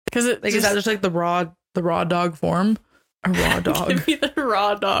Because it Like, is that just like the raw dog form? A raw dog. Give me the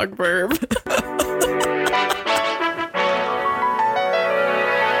raw dog verb.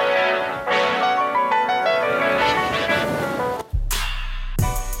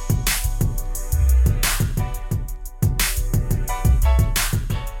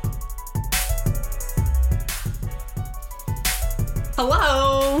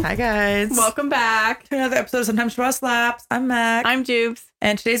 Hello. Hi, guys. Welcome back to another episode of Sometimes Bus Slaps. I'm Mac. I'm Jubes.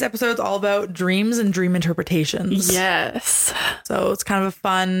 And today's episode is all about dreams and dream interpretations. Yes. So it's kind of a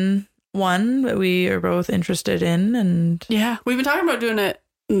fun one that we are both interested in. And yeah, we've been talking about doing it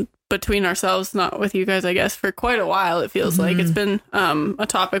between ourselves, not with you guys, I guess, for quite a while. It feels like it's been a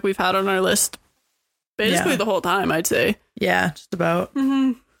topic we've had on our list basically the whole time, I'd say. Yeah, just about.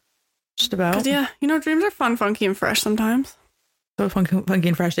 Just about. 'Cause, yeah, you know, dreams are fun, funky, and fresh sometimes. So funky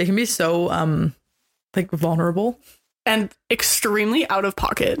and fresh. They can be so like vulnerable and extremely out of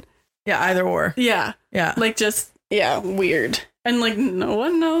pocket. Yeah, either or. Yeah. Like just weird. And like no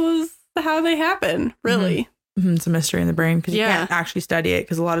one knows how they happen, really. It's a mystery in the brain because you can't actually study it,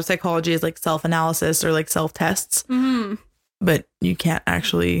 because a lot of psychology is like self-analysis or like self-tests. But you can't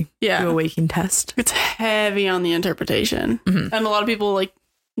actually do a waking test. It's heavy on the interpretation. And a lot of people like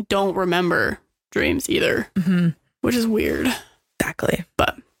don't remember dreams either, which is weird. Exactly.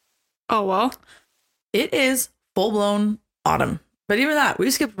 But oh well. It is full-blown autumn. But even that, we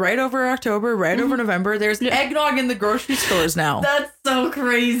skipped right over October, right over November. There's eggnog in the grocery stores now. That's so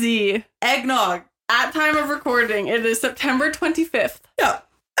crazy. Eggnog. At time of recording, it is September 25th. Yeah.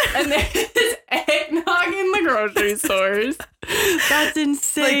 And there's eggnog in the grocery stores. That's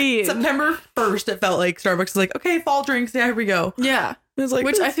insane. Like, September 1st, it felt like Starbucks was like, okay, fall drinks. Yeah, here we go. Yeah. It was like,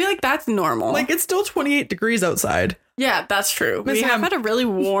 which I feel like that's normal. Like, it's still 28 degrees outside. Yeah, that's true. We have had a really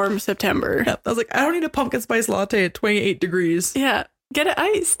warm September. Yeah, I was like, I don't need a pumpkin spice latte at 28 degrees. Yeah. Get it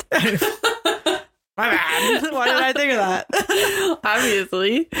iced. My bad. Why did I think of that?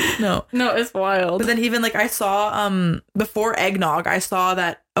 Obviously. No, it's wild. But then even like I saw before eggnog, I saw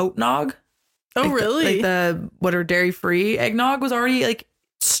that oat nog. Oh, like really? The dairy free eggnog was already like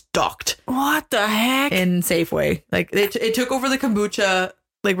stocked. What the heck? In Safeway. Like it took over the kombucha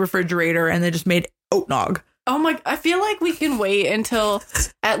like refrigerator and they just made oat nog. Oh my, I feel like we can wait until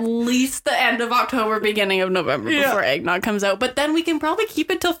at least the end of October, beginning of November before eggnog comes out. But then we can probably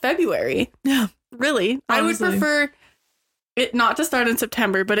keep it till February. Yeah. Really? Honestly. I would prefer it not to start in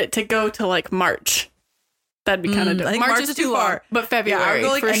September, but it to go to like March. That'd be kind of different. March is too far. But February, I would go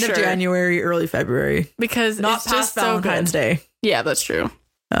like end of January, early February. Because not it's past just so Valentine's Day. Yeah, that's true.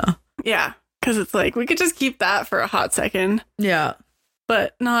 Yeah. Yeah. Because it's like, we could just keep that for a hot second. Yeah.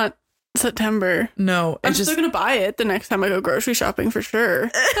 But not September. No. I'm still going to buy it the next time I go grocery shopping for sure.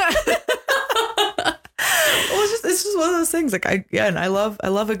 Well, it's just one of those things. Like I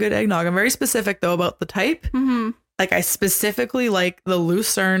love a good eggnog. I'm very specific though about the type. Like I specifically like the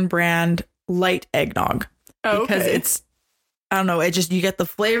Lucerne brand light eggnog because it's, I don't know, it just, you get the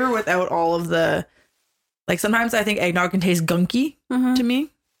flavor without all of the, like sometimes I think eggnog can taste gunky to me.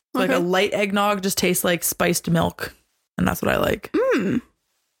 So like a light eggnog just tastes like spiced milk, and that's what I like.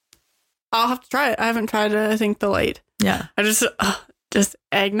 I'll have to try it. I haven't tried it. I think the light. Yeah. I just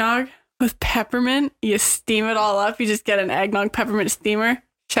eggnog with peppermint. You steam it all up. You just get an eggnog peppermint steamer.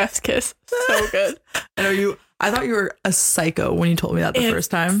 Chef's kiss. So good. I thought you were a psycho when you told me that the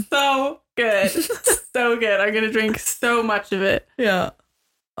first time. So good. So good. I'm going to drink so much of it. Yeah.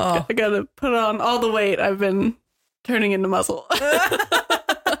 Oh. I got to put on all the weight I've been turning into muscle.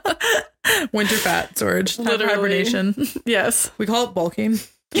 Winter fat storage. Hibernation. Yes. We call it bulking.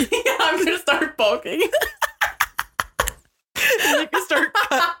 Yeah, I'm going to start bulking.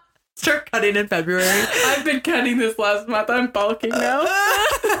 Start cutting in February. I've been cutting this last month. I'm bulking now.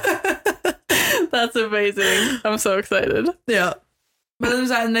 That's amazing. I'm so excited. Yeah. But there's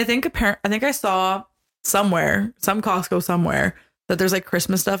that, and I think I saw somewhere, some Costco somewhere, that there's like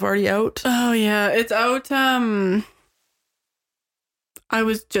Christmas stuff already out. Oh yeah, it's out. I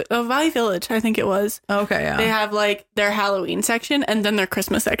was just Valley Village, I think it was. Okay, yeah. They have like their Halloween section and then their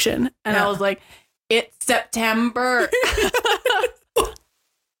Christmas section, and I was like, it's September.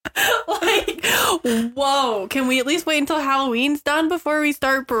 Like, whoa, can we at least wait until Halloween's done before we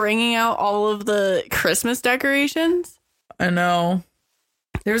start bringing out all of the Christmas decorations? I know.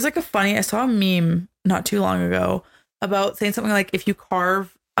 There's like I saw a meme not too long ago about saying something like, if you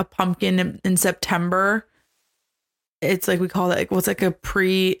carve a pumpkin in September, it's like, we call it like, what's like a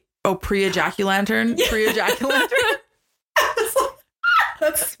pre-ejaculantern? Pre-ejaculantern?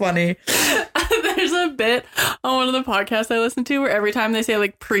 That's funny. There's a bit on one of the podcasts I listen to where every time they say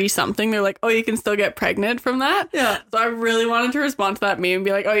like pre something, they're like, oh, you can still get pregnant from that. Yeah. So I really wanted to respond to that meme and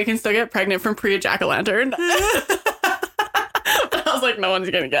be like, oh, you can still get pregnant from pre a jack-o'-lantern. I was like, no one's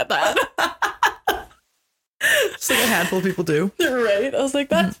gonna get that. Just like a handful of people do. Right. I was like,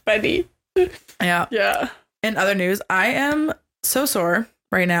 that's funny. Yeah. Yeah. In other news, I am so sore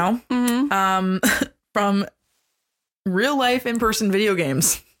right now. From real life in-person video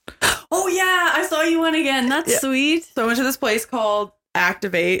games. Oh yeah, I saw you one again. That's sweet. So I went to this place called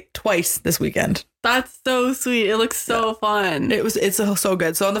Activate twice this weekend. That's so sweet. It looks so fun. It's so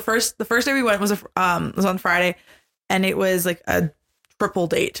good. So on the first day we went was on Friday, and it was like a triple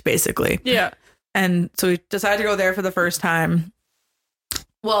date basically. Yeah. And so we decided to go there for the first time.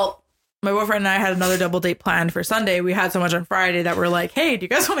 Well, my boyfriend and I had another double date planned for Sunday. We had so much on Friday that we're like, hey, do you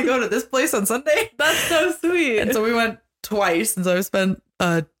guys want to go to this place on Sunday? That's so sweet. And so we went twice. And so I spent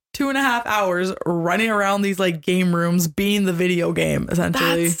 2.5 hours running around these like game rooms, being the video game,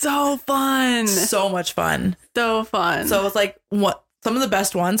 essentially. That's so fun. So much fun. So fun. So it's like some of the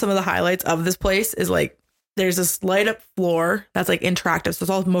best ones, some of the highlights of this place is like, there's this light up floor that's like interactive. So it's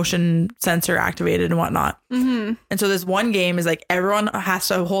all motion sensor activated and whatnot. Mm-hmm. And so this one game is like everyone has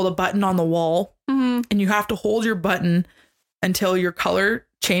to hold a button on the wall, and you have to hold your button until your color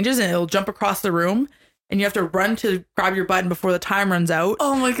changes and it'll jump across the room. And you have to run to grab your button before the time runs out.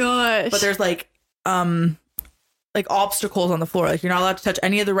 Oh my gosh. But there's like obstacles on the floor. Like you're not allowed to touch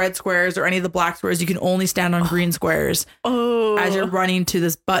any of the red squares or any of the black squares. You can only stand on green squares as you're running to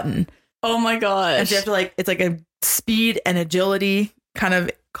this button. Oh my gosh. And so you have to like, it's like a speed and agility kind of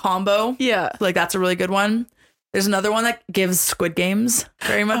combo. Yeah. So like that's a really good one. There's another one that gives Squid Games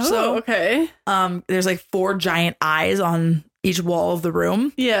very much so. Okay. There's like 4 giant eyes on each wall of the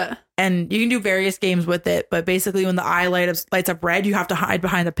room. Yeah. And you can do various games with it, but basically when the eye lights up red, you have to hide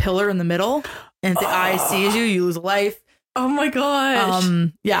behind a pillar in the middle. And if the eye sees you, you lose a life. Oh my gosh.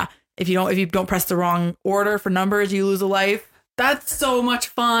 Yeah. If you don't press the wrong order for numbers, you lose a life. That's so much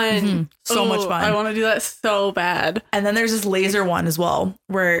fun. Mm-hmm. So much fun. I want to do that so bad. And then there's this laser one as well,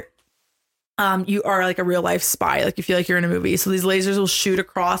 where you are like a real life spy. Like you feel like you're in a movie. So these lasers will shoot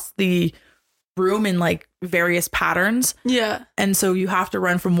across the room in like various patterns. Yeah. And so you have to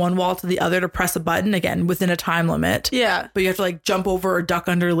run from one wall to the other to press a button, again, within a time limit. Yeah. But you have to like jump over or duck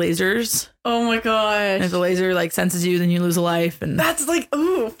under lasers. Oh my gosh. And if the laser like senses you, then you lose a life. And that's like,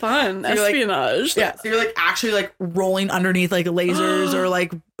 ooh, fun. So espionage. Like, yeah. So you're like actually like rolling underneath like lasers or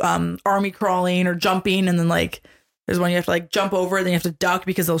like army crawling or jumping. And then like there's one you have to like jump over, then you have to duck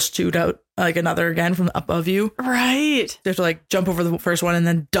because they'll shoot out like another again from above you. Right. You have to like jump over the first one and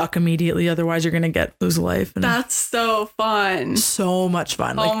then duck immediately. Otherwise you're going to lose a life. And that's so fun. So much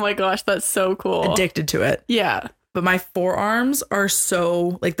fun. Oh my gosh. That's so cool. Addicted to it. Yeah. But my forearms are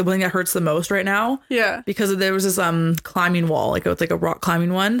so like the one that hurts the most right now. Yeah. Because there was this climbing wall, like it's like a rock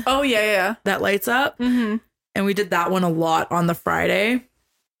climbing one. Oh yeah. That lights up. Mm-hmm. And we did that one a lot on the Friday.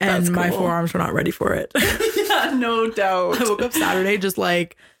 And my forearms were not ready for it. Yeah, no doubt. I woke up Saturday just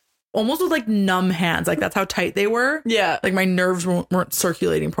like almost with like numb hands. Like that's how tight they were. Yeah. Like my nerves weren't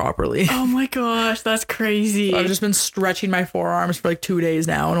circulating properly. Oh my gosh, that's crazy. So I've just been stretching my forearms for like 2 days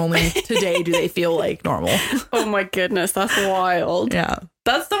now. And only today do they feel like normal. Oh my goodness, that's wild. Yeah.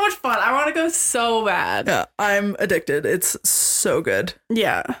 That's so much fun. I want to go so bad. Yeah, I'm addicted. It's so good.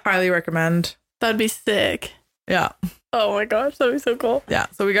 Yeah. Highly recommend. That'd be sick. Yeah. Oh my gosh, that'd be so cool. Yeah,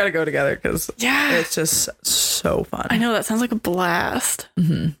 so we got to go together because it's just so fun. I know, that sounds like a blast.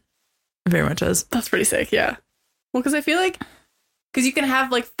 Mm-hmm. It very much is. That's pretty sick, yeah. Well, because I feel like, because you can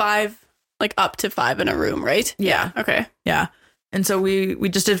have like 5, like up to 5 in a room, right? Yeah. Okay. Yeah. And so we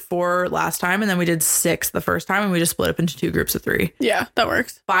just did 4 last time, and then we did 6 the first time, and we just split up into 2 groups of 3. Yeah, that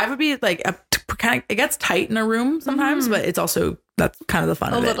works. 5 would be like it gets tight in a room sometimes, but it's also, that's kind of the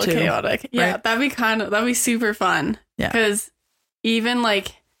fun of it too. A little chaotic. Yeah, right? That'd be super fun. Yeah. Because even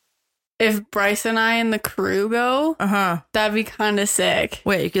like if Bryce and I and the crew go, that'd be kind of sick.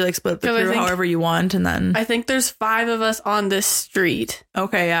 Wait, you could like split the crew however you want, and then I think there's 5 of us on this street.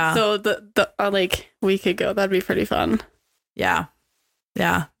 Okay, yeah. So the like we could go. That'd be pretty fun. Yeah.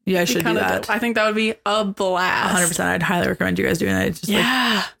 Yeah. You guys should do that. I think that would be a blast. 100%. I'd highly recommend you guys doing that. It's just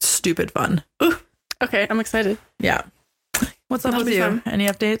like stupid fun. Ooh. Okay, I'm excited. Yeah. What's up with you? Fun. Any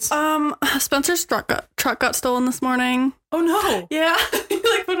updates? Spencer's truck got stolen this morning. Oh no. Yeah. He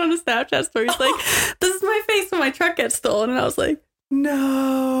like put on a Snapchat story. He's like, this is my face when my truck gets stolen. And I was like,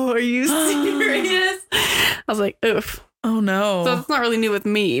 no, are you serious? I was like, oof. Oh no. So it's not really new with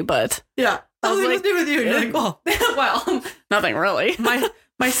me, but yeah. I was like, new with you. You're like, well, well, nothing really.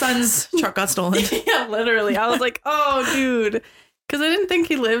 My son's truck got stolen. Yeah, literally. I was like, oh dude. Because I didn't think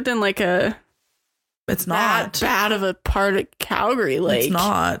he lived in like a It's not that bad of a part of Calgary. Like, it's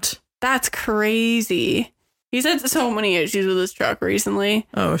not. That's crazy. He's had so many issues with his truck recently.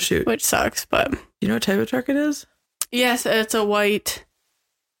 Oh, shoot. Which sucks, but... You know what type of truck it is? Yes, it's a white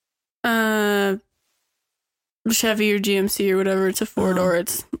Chevy or GMC or whatever. It's a four-door.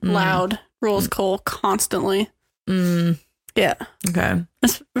 It's loud. Rolls coal constantly. Yeah. Okay.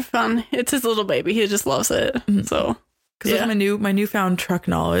 It's fun. It's his little baby. He just loves it. So... Because that's my newfound truck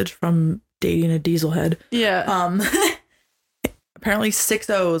knowledge from dating a diesel head. Yeah. Apparently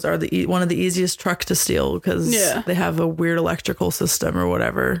 6.0s are one of the easiest trucks to steal because they have a weird electrical system or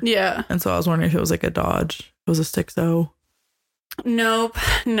whatever. Yeah. And so I was wondering if it was like a Dodge. It was a 6.0. Nope.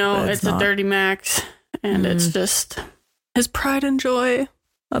 No, it's a Dirty Max. And it's just his pride and joy.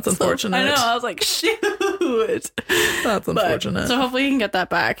 That's unfortunate. I know. I was like, shoot. That's unfortunate. So hopefully you can get that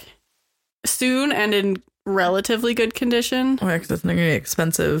back soon and in relatively good condition. Oh, yeah, because it's not going to be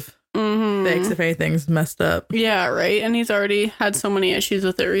expensive fix if anything's messed up. Yeah, right. And he's already had so many issues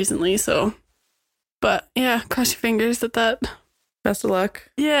with it recently. So, but yeah, cross your fingers that. Best of luck.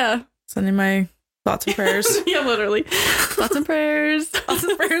 Yeah. Sending my thoughts and prayers. Yeah, literally. Thoughts and prayers. Thoughts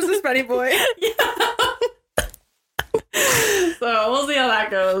and prayers to Benny Boy. Yeah. So we'll see how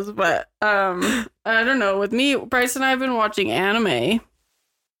that goes. But I don't know. With me, Bryce and I have been watching anime.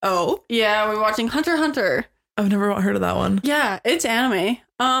 Oh? Yeah, we're watching Hunter x Hunter. I've never heard of that one. Yeah, it's anime.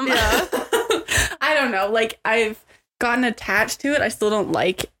 Yeah. I don't know. Like, I've gotten attached to it. I still don't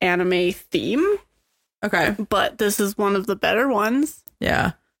like anime theme. Okay. But this is one of the better ones.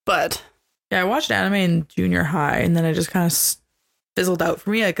 Yeah. But. Yeah, I watched anime in junior high, and then it just kind of fizzled out for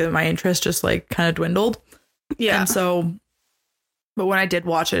me. Like, my interest just, like, kind of dwindled. Yeah. And so... But when I did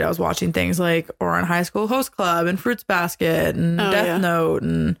watch it, I was watching things like Ouran High School Host Club and Fruits Basket and Death Note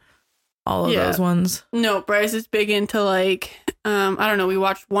and all of those ones. No, Bryce is big into like, I don't know, we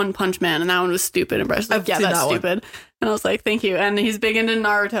watched One Punch Man and that one was stupid. And Bryce was like, yeah, that's stupid. And I was like, thank you. And he's big into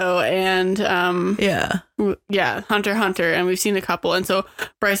Naruto and Hunter x Hunter. And we've seen a couple. And so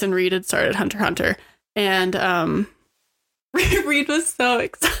Bryce and Reed had started Hunter x Hunter. And Reed was so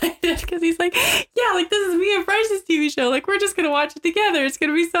excited because he's like, yeah, like this is me and Bryce's TV show. Like we're just going to watch it together. It's going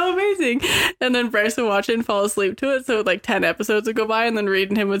to be so amazing. And then Bryce would watch it and fall asleep to it. So like 10 episodes would go by and then Reed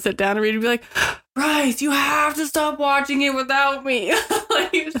and him would sit down and Reed would be like, Bryce, you have to stop watching it without me.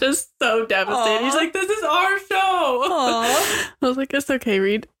 Like he was just so devastated. Aww. He's like, this is our show. Aww. I was like, it's okay,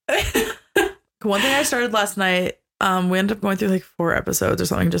 Reed. One thing I started last night, we ended up going through like 4 episodes or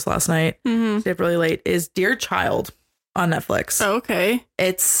something just last night. Stayed up really late, is Dear Child on Netflix. Oh, okay.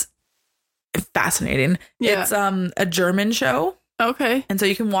 It's fascinating. Yeah. It's a German show. Okay. And so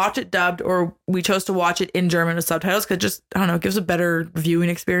you can watch it dubbed, or we chose to watch it in German with subtitles because just, I don't know, it gives a better viewing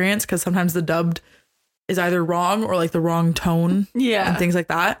experience because sometimes the dubbed is either wrong or like the wrong tone. Yeah. And things like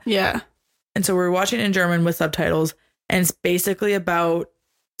that. Yeah. And so we're watching it in German with subtitles, and it's basically about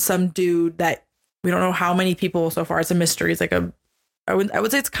some dude that we don't know how many people so far. It's a mystery. It's like I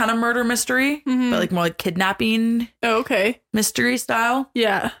would say it's kind of murder mystery, but like more like kidnapping. Oh, okay. Mystery style.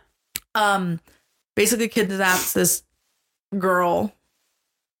 Yeah. Basically kidnaps this girl.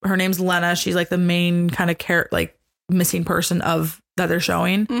 Her name's Lena. She's like the main kind of like missing person of that they're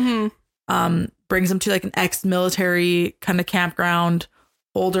showing. Brings them to like an ex-military kind of campground.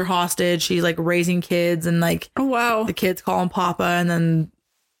 Hold her hostage. She's like raising kids and like, oh wow, the kids call him Papa, and then.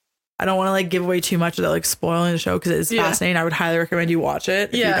 I don't want to like give away too much without like spoiling the show because it's fascinating. I would highly recommend you watch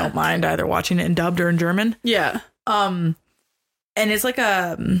it if you don't mind either watching it in dubbed or in German. Yeah. And it's like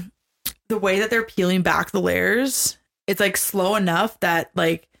the way that they're peeling back the layers, it's like slow enough that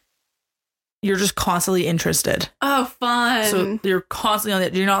like you're just constantly interested. Oh, fun. So you're constantly on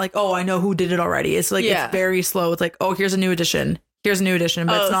it. You're not like, oh, I know who did it already. It's like it's very slow. It's like, oh, here's a new edition. But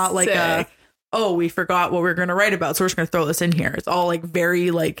it's not like oh, we forgot what we were going to write about, so we're just going to throw this in here. It's all like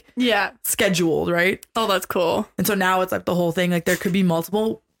very like scheduled, right? Oh, that's cool. And so now it's like the whole thing, like there could be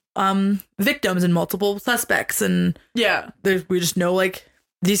multiple victims and multiple suspects, and we just know like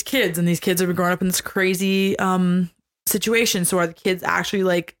these kids have been growing up in this crazy situation. So are the kids actually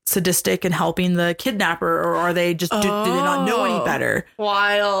like sadistic and helping the kidnapper, or are they just do they not know any better?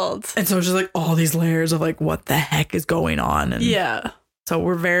 Wild. And so it's just like all these layers of like what the heck is going on, and so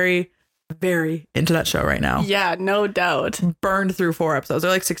we're very into that show right now. Yeah, no doubt. Burned through 4 episodes.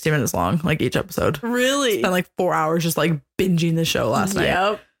 They're like 60 minutes long, like each episode. Really? Spent like 4 hours just like binging the show last night.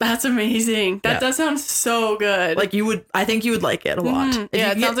 Yep. That's amazing. That does sound so good. Like I think you would like it a lot.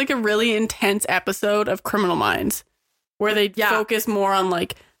 Yeah, it sounds like a really intense episode of Criminal Minds where they focus more on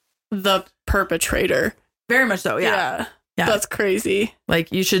like the perpetrator. Very much so, yeah. Yeah. That's crazy.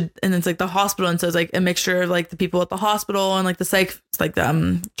 Like you should, and it's like the hospital, and so it's like a mixture of like the people at the hospital and like the like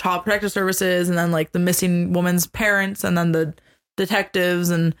the child protective services, and then like the missing woman's parents, and then the detectives,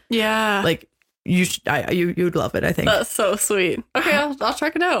 and like you'd love it. I think that's so sweet. Okay, I'll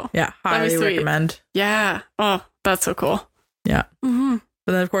check it out. Yeah, highly recommend. Yeah. Oh, that's so cool. Yeah. Mm-hmm.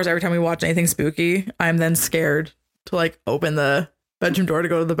 But then of course every time we watch anything spooky, I'm then scared to like open the bedroom door to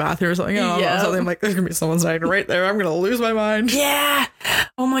go to the bathroom or something. Something I'm like, there's gonna be someone's hiding right there. I'm gonna lose my mind. Yeah.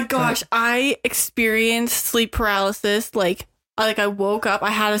 Oh my gosh, I experienced sleep paralysis. Like I woke up. I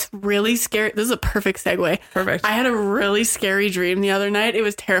had this really scary. This is a perfect segue. Perfect. I had a really scary dream the other night. It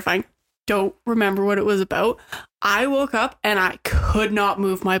was terrifying. Don't remember what it was about. I woke up and I could not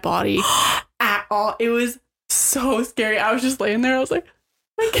move my body at all. It was so scary. I was just laying there. I was like,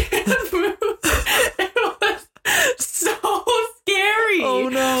 I can't move. It was so scary. Oh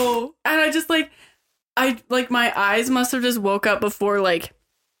no. And I just my eyes must have just woke up before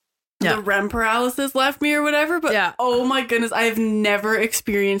the REM paralysis left me or whatever. But oh my goodness, I have never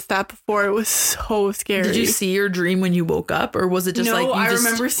experienced that before. It was so scary. Did you see your dream when you woke up, or was it just I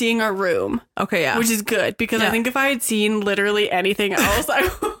remember seeing our room. Okay, yeah. Which is good because I think if I had seen literally anything else, I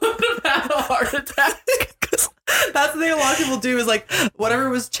would have had a heart attack. That's the thing a lot of people do is like whatever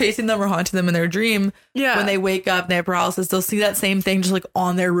was chasing them or haunting them in their dream. Yeah. When they wake up and they have paralysis, they'll see that same thing just like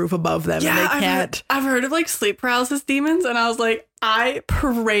on their roof above them. Yeah, and they can't. I've heard of like sleep paralysis demons, and I was like, I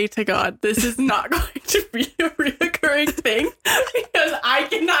pray to God this is not going to be a reoccurring thing because I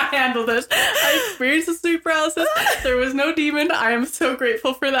cannot handle this. I experienced the sleep paralysis. There was no demon. I am so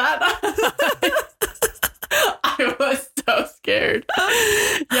grateful for that. I was so scared.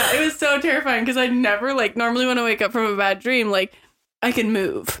 Yeah, it was so terrifying because I never normally when I wake up from a bad dream, I can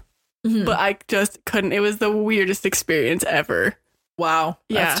move, but I just couldn't. It was the weirdest experience ever. Wow.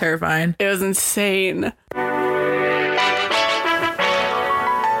 That's terrifying. It was insane.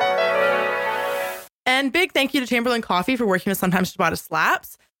 And big thank you to Chamberlain Coffee for working with Sometimes Shabata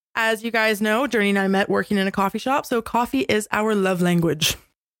Slaps. As you guys know, Journey and I met working in a coffee shop, so coffee is our love language.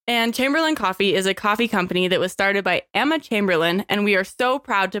 And Chamberlain Coffee is a coffee company that was started by Emma Chamberlain, and we are so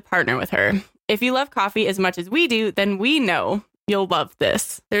proud to partner with her. If you love coffee as much as we do, then we know you'll love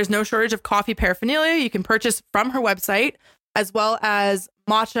this. There's no shortage of coffee paraphernalia you can purchase from her website, as well as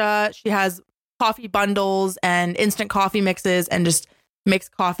matcha. She has coffee bundles and instant coffee mixes, and just makes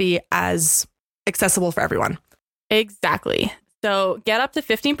coffee as accessible for everyone. Exactly. So get up to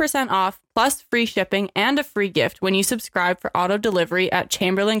 15% off plus free shipping and a free gift when you subscribe for auto delivery at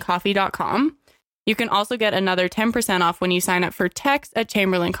chamberlaincoffee.com. You can also get another 10% off when you sign up for text at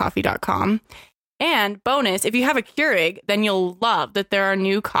chamberlaincoffee.com. And bonus, if you have a Keurig, then you'll love that there are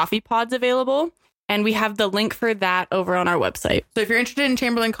new coffee pods available. And we have the link for that over on our website. So if you're interested in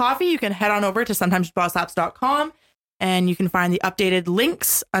Chamberlain Coffee, you can head on over to sometimesbossapps.com and you can find the updated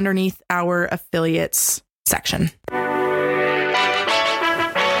links underneath our affiliates section.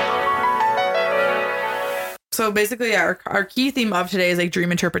 So basically, our key theme of today is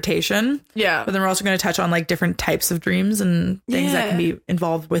dream interpretation. Yeah. But then we're also going to touch on different types of dreams and things that can be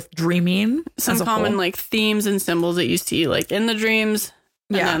involved with dreaming. Some common themes and symbols that you see in the dreams.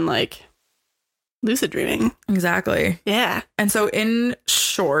 And then lucid dreaming. Exactly. Yeah. And so in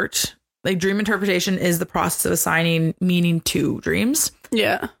short, dream interpretation is the process of assigning meaning to dreams.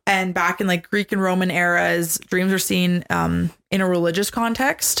 Yeah. And back in Greek and Roman eras, dreams were seen in a religious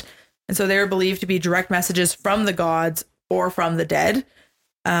context. And so they were believed to be direct messages from the gods or from the dead.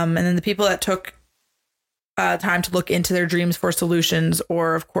 And then the people that took time to look into their dreams for solutions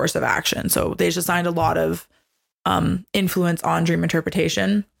or, of course, of action. So they just assigned a lot of influence on dream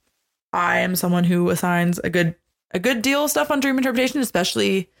interpretation. I am someone who assigns a good deal of stuff on dream interpretation,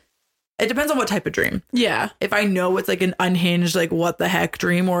 especially it depends on what type of dream. Yeah. If I know it's an unhinged, what the heck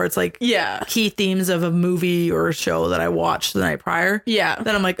dream, or it's key themes of a movie or a show that I watched the night prior. Yeah.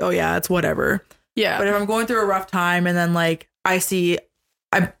 Then I'm oh yeah, it's whatever. Yeah. But if I'm going through a rough time and then I see,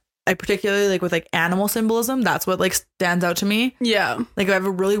 I particularly with animal symbolism, that's what stands out to me. Yeah. I have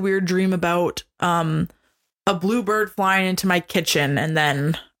a really weird dream about a bluebird flying into my kitchen, and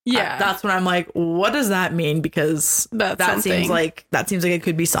then that's when I'm what does that mean? Because that seems like it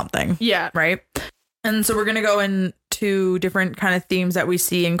could be something. Yeah. Right. And so we're going to go into different kind of themes that we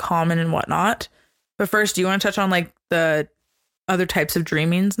see in common and whatnot. But first, do you want to touch on the other types of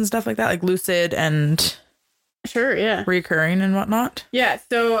dreamings and stuff like that, like lucid and sure, yeah, recurring and whatnot? Yeah.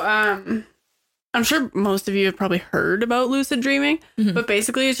 So I'm sure most of you have probably heard about lucid dreaming, but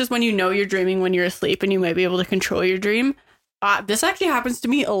basically it's just when you know you're dreaming when you're asleep and you might be able to control your dream. This actually happens to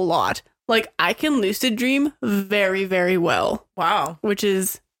me a lot. I can lucid dream very, very well. Wow. Which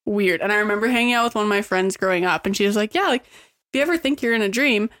is weird. And I remember hanging out with one of my friends growing up, and she was like, yeah, like, if you ever think you're in a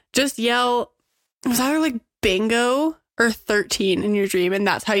dream, just yell, it was either like bingo or 13 in your dream, and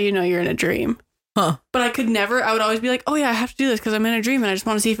that's how you know you're in a dream. Huh. But I would always be like, oh yeah, I have to do this because I'm in a dream and I just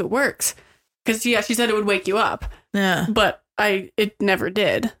want to see if it works. Because yeah, she said it would wake you up. Yeah. But it never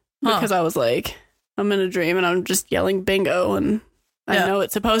did. Because I was like, I'm in a dream and I'm just yelling bingo, and I know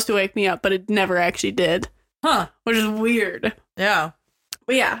it's supposed to wake me up, but it never actually did. Huh. Which is weird. Yeah.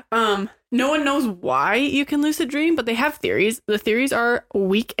 But yeah, no one knows why you can lucid dream, but they have theories. The theories are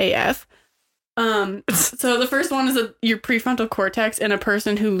weak AF. So the first one is that your prefrontal cortex in a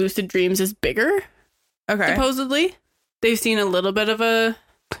person who lucid dreams is bigger. Okay. Supposedly. They've seen a little bit of a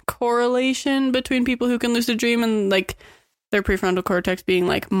correlation between people who can lucid dream and like their prefrontal cortex being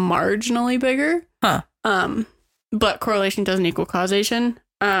like marginally bigger. Huh. But correlation doesn't equal causation.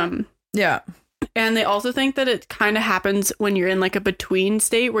 Yeah. And they also think that it kind of happens when you're in like a between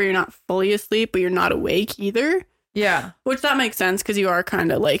state where you're not fully asleep, but you're not awake either. Yeah. Which that makes sense because you are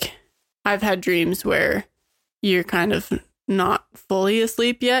kind of like, I've had dreams where you're kind of not fully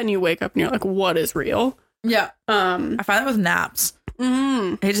asleep yet and you wake up and you're like, what is real? Yeah. I find that with naps.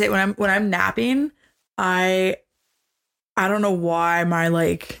 I hate to say when I'm napping, I don't know why my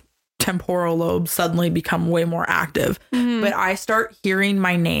like temporal lobes suddenly become way more active, but I start hearing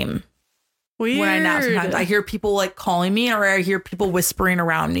my name. Weird. When I nap, sometimes I hear people like calling me, or I hear people whispering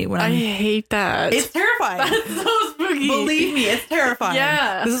around me. I hate that. It's terrifying. That's so spooky. Believe me, it's terrifying.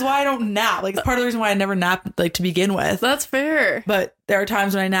 Yeah. This is why I don't nap. Like, it's part of the reason why I never nap, like, to begin with. That's fair. But there are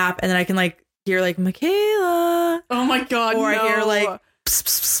times when I nap and then I can like hear like Michaela. Oh my god. Or I hear like pss,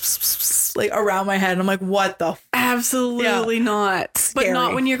 pss, pss, pss, pss, like around my head. And I'm like, what the? Absolutely not. Scary. But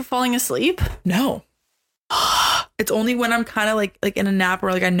not when you're falling asleep. No. It's only when I'm kind of like in a nap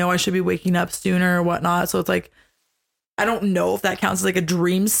where like I know I should be waking up sooner or whatnot. So it's like, I don't know if that counts as like a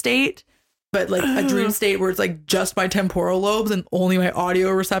dream state, but like a dream state where it's like just my temporal lobes and only my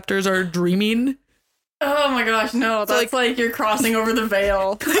audio receptors are dreaming. Oh my gosh, no. So that's like you're crossing over the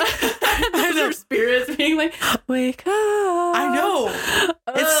veil. Those are spirits being like, wake up. I know.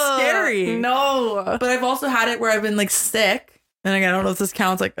 It's scary. No. But I've also had it where I've been like sick. And again, I don't know if this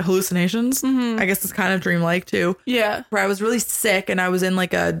counts like hallucinations. I guess it's kind of dreamlike too. Yeah. Where I was really sick and I was in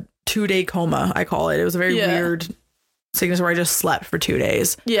like a 2-day coma, I call it. It was a very weird sickness where I just slept for 2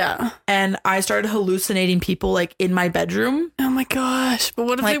 days. Yeah. And I started hallucinating people like in my bedroom. Oh my gosh. But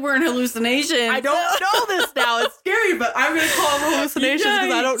what if they weren't hallucinations? I don't know this now. It's scary, but I'm going to call them hallucinations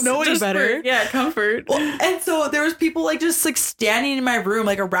because I don't know any better. Comfort. Well, and so there was people like just like standing in my room,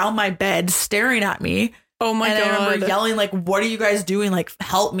 like around my bed, staring at me. Oh my god. I remember yelling like, what are you guys doing? Like,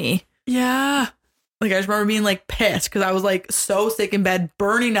 help me. Yeah. Like, I just remember being like pissed because I was like so sick in bed,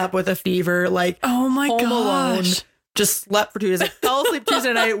 burning up with a fever, like, oh my gosh. Alone, just slept for 2 days. I fell asleep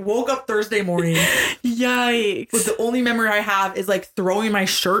Tuesday night, woke up Thursday morning. Yikes. But the only memory I have is like throwing my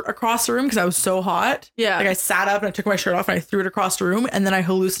shirt across the room because I was so hot. Yeah. Like I sat up and I took my shirt off and I threw it across the room. And then I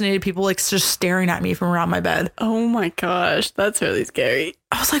hallucinated people like just staring at me from around my bed. Oh my gosh. That's really scary.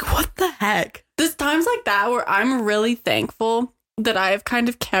 I was like, what the heck? There's times like that where I'm really thankful that I have kind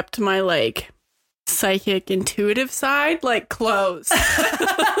of kept my like psychic intuitive side like closed.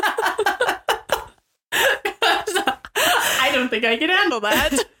 I don't think I can handle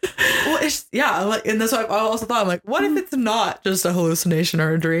that. Well, it's like, and that's why I also thought, I'm like, what if it's not just a hallucination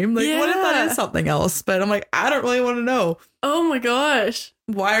or a dream? Like, what if that is something else? But I'm like, I don't really want to know. Oh my gosh.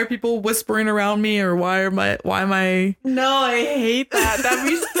 Why are people whispering around me, or why am I? No, I hate that. That'd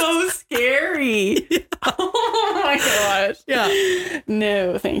be so scary. Yeah. Oh my gosh. Yeah.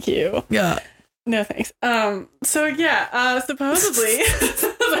 No, thank you. Yeah. No thanks. Supposedly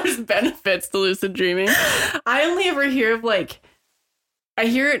there's benefits to lucid dreaming. I only ever hear of like I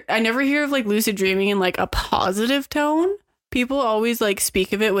never hear of like lucid dreaming in like a positive tone. People always like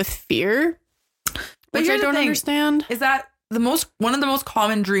speak of it with fear, which I don't understand. Is that one of the most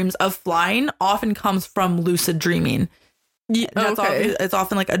common dreams of flying often comes from lucid dreaming. Yeah, it's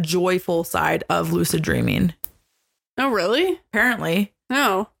often like a joyful side of lucid dreaming. Oh, really? Apparently.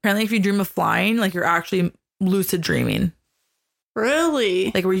 No. Apparently, if you dream of flying, like you're actually lucid dreaming.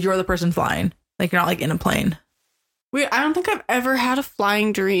 Really? Like where you're the person flying. Like you're not like in a plane. Wait, I don't think I've ever had a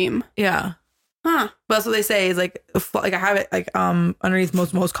flying dream. Yeah. Huh. But that's what they say is like I have it like underneath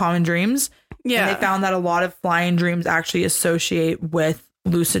most common dreams. Yeah. And they found that a lot of flying dreams actually associate with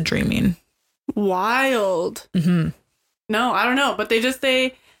lucid dreaming. Wild. Mm-hmm. No, I don't know. But they just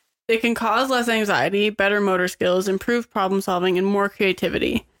say they can cause less anxiety, better motor skills, improve problem solving, and more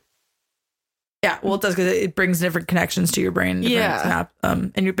creativity. Yeah, well, it does because it brings different connections to your brain.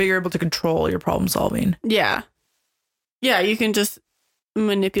 And you're able to control your problem solving. Yeah. Yeah, you can just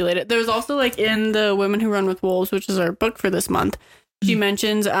manipulate it. There's also like in the Women Who Run with Wolves, which is our book for this month, she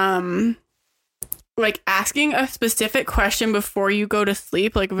mentions like asking a specific question before you go to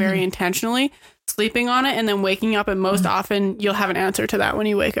sleep, like very intentionally sleeping on it and then waking up, and most often you'll have an answer to that when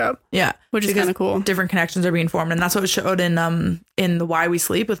you wake up. Yeah, which is kind of cool. Different connections are being formed, and that's what it showed in the Why We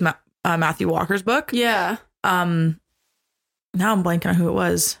Sleep with Matthew Walker's book. Yeah. Now I'm blanking on who it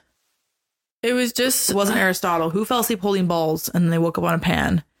was. It wasn't Aristotle. Who fell asleep holding balls and then they woke up on a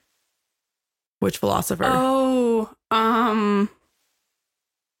pan? Which philosopher? Who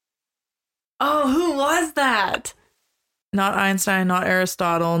was that? Not Einstein, not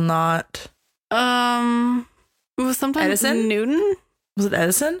Aristotle, not it was sometimes Edison? Newton? Was it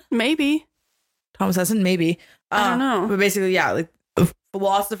Edison? Maybe. Thomas Edison? Maybe. I don't know. But basically, yeah, like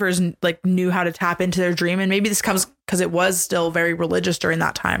philosophers like knew how to tap into their dream, and maybe this comes because it was still very religious during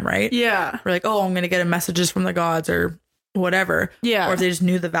that time, right? Yeah. We're like, oh, I'm gonna get messages from the gods or whatever. Yeah. Or if they just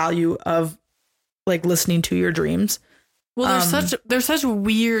knew the value of like listening to your dreams. Well, there's such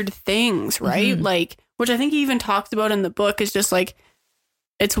weird things, right? Like, which I think he even talks about in the book, is just like,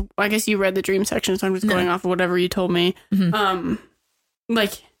 I guess you read the dream section, so I'm just going off of whatever you told me.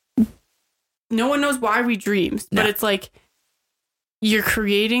 Like, no one knows why we dream, but it's like, you're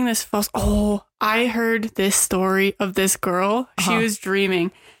creating this false. Oh, I heard this story of this girl. She was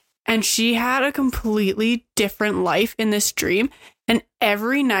dreaming and she had a completely different life in this dream. And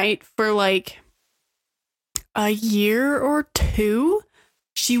every night for like a year or two,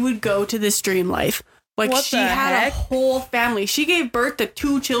 she would go to this dream life. Like, she had a whole family. She gave birth to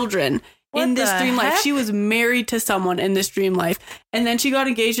 2 children in this dream life. She was married to someone in this dream life. And then she got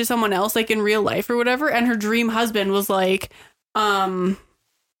engaged to someone else, like in real life or whatever. And her dream husband was like,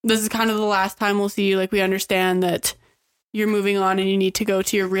 this is kind of the last time we'll see you. Like, we understand that you're moving on and you need to go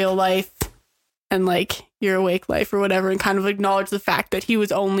to your real life and like your awake life or whatever, and kind of acknowledge the fact that he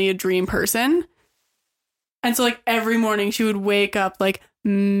was only a dream person. And so like every morning she would wake up like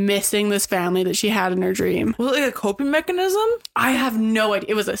missing this family that she had in her dream. Was it like a coping mechanism? I have no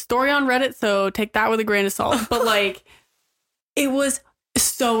idea. It was a story on Reddit, so take that with a grain of salt. But like, it was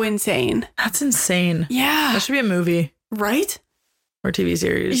so insane. That's insane. Yeah. That should be a movie. Right? Or TV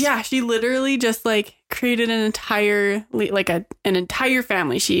series. Yeah, she literally just like created an entire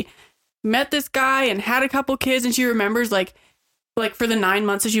family. She met this guy and had a couple kids, and she remembers like for the 9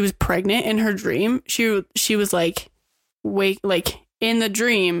 months that she was pregnant in her dream, she was like in the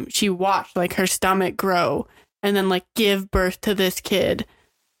dream she watched like her stomach grow and then like give birth to this kid.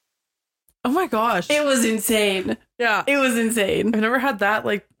 Oh my gosh. It was insane. Yeah. It was insane. I've never had that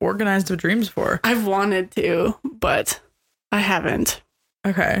like organized with dreams before. I've wanted to, but I haven't.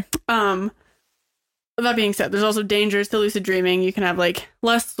 Okay. That being said, there's also dangers to lucid dreaming. You can have like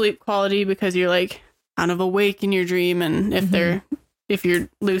less sleep quality because you're like kind of awake in your dream, and if you're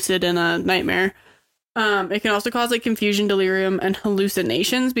lucid in a nightmare, it can also cause like confusion, delirium, and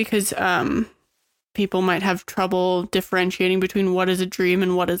hallucinations because people might have trouble differentiating between what is a dream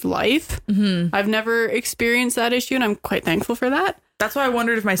and what is life. I've never experienced that issue, and I'm quite thankful for that. That's why I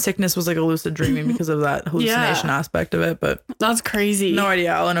wondered if my sickness was like a lucid dreaming because of that hallucination aspect of it. But that's crazy. No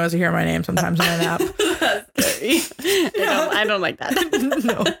idea. All I know is I hear my name sometimes in my nap. That's scary. I don't like that.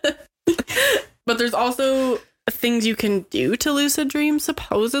 No. But there's also things you can do to lucid dream,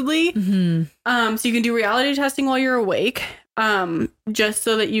 supposedly. So you can do reality testing while you're awake, just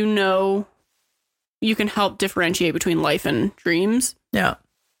so that you know you can help differentiate between life and dreams. Yeah.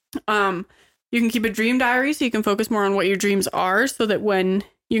 You can keep a dream diary so you can focus more on what your dreams are, so that when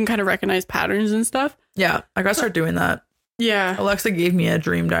you can kind of recognize patterns and stuff. Yeah, I gotta start doing that. Yeah. Alexa gave me a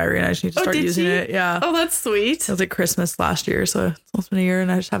dream diary and I just need to start using it. Yeah. Oh, that's sweet. It was like Christmas last year, so it's almost been a year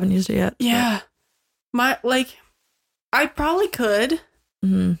and I just haven't used it yet. Yeah. I probably could,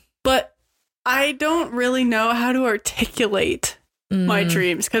 but I don't really know how to articulate my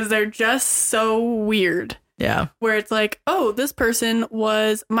dreams because they're just so weird. Yeah. Where it's like, oh, this person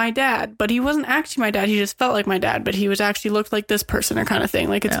was my dad, but he wasn't actually my dad. He just felt like my dad, but he was actually looked like this person or kind of thing.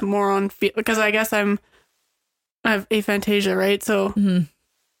 Like it's more on because I guess I have aphantasia, right? So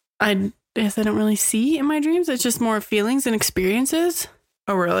I guess I don't really see in my dreams. It's just more feelings and experiences.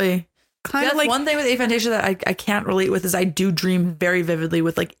 Oh, really? Kind of like one thing with aphantasia that I can't relate with is I do dream very vividly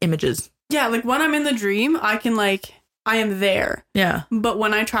with like images. Yeah, like when I'm in the dream, I can like I am there. Yeah. But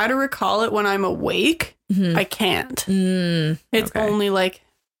when I try to recall it when I'm awake, I can't. It's only like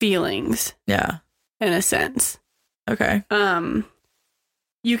feelings. Yeah. In a sense. Okay.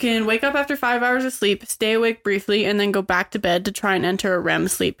 You can wake up after 5 hours of sleep, stay awake briefly, and then go back to bed to try and enter a REM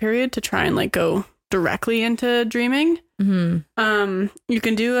sleep period to try and like go directly into dreaming. You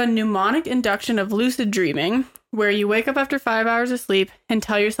can do a mnemonic induction of lucid dreaming, where you wake up after 5 hours of sleep and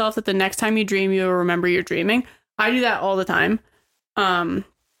tell yourself that the next time you dream, you'll remember you're dreaming. I do that all the time.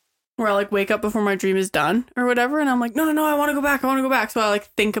 Where I like wake up before my dream is done or whatever. And I'm like, no, I want to go back. So I like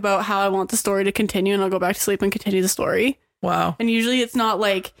think about how I want the story to continue and I'll go back to sleep and continue the story. Wow. And usually it's not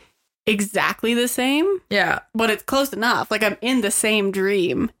like exactly the same. Yeah. But it's close enough. Like I'm in the same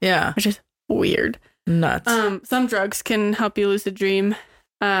dream. Yeah. Which is weird. Nuts. Some drugs can help you lucid dream.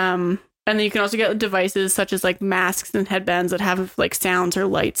 And then you can also get devices such as like masks and headbands that have like sounds or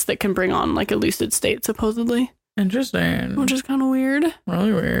lights that can bring on like a lucid state, supposedly. Interesting. Which is kind of weird.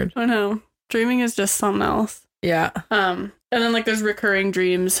 Really weird. I know. Dreaming is just something else. Yeah. And then like there's recurring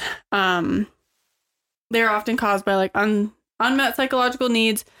dreams. They're often caused by like unmet psychological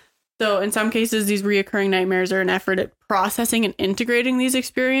needs. So in some cases, these reoccurring nightmares are an effort at processing and integrating these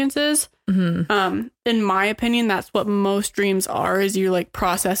experiences. Mm-hmm. In my opinion, that's what most dreams are, is you're like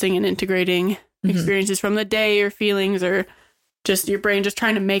processing and integrating experiences from the day or feelings or just your brain just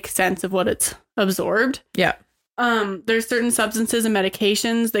trying to make sense of what it's absorbed. Yeah. There's certain substances and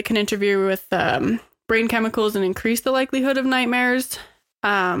medications that can interfere with brain chemicals and increase the likelihood of nightmares.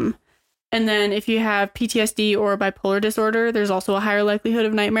 And then if you have PTSD or bipolar disorder, there's also a higher likelihood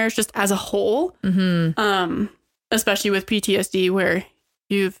of nightmares just as a whole. Mm-hmm. Especially with PTSD where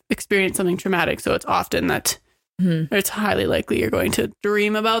you've experienced something traumatic. So it's often that it's highly likely you're going to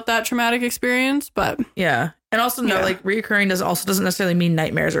dream about that traumatic experience. But yeah. And also like reoccurring doesn't necessarily mean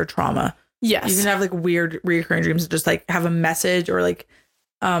nightmares or trauma. Yes. You can have like weird reoccurring dreams that just like have a message or like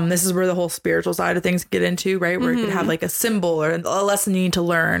this is where the whole spiritual side of things get into, right? Where it could have like a symbol or a lesson you need to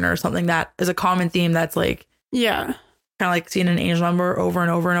learn or something that is a common theme that's like, kind of like seeing an angel number over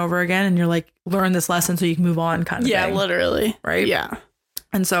and over and over again. And you're like, learn this lesson so you can move on kind of thing. Yeah, literally. Right? Yeah.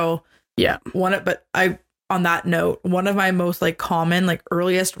 And so, on that note, one of my most like common, like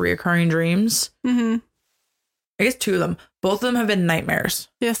earliest reoccurring dreams, I guess two of them, both of them have been nightmares.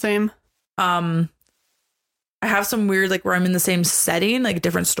 Yeah, same. I have some weird, like where I'm in the same setting, like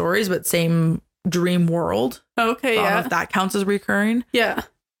different stories, but same dream world. Okay, I don't know if that counts as recurring. Yeah.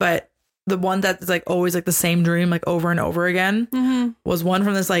 But the one that's like always like the same dream, like over and over again, was one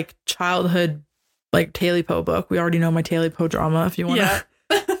from this like childhood, like Taylor Poe book. We already know my Taylor Poe drama. If you want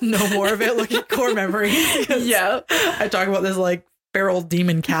to know more of it, look at Core Memories. Yeah. I talk about this like feral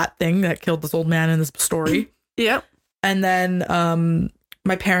demon cat thing that killed this old man in this story. Yep. And then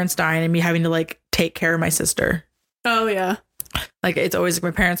my parents dying and me having to like take care of my sister. Oh yeah. Like it's always like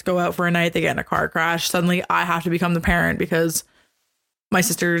my parents go out for a night, they get in a car crash. Suddenly I have to become the parent because my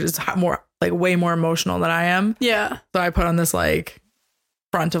sister is more like way more emotional than I am. Yeah. So I put on this like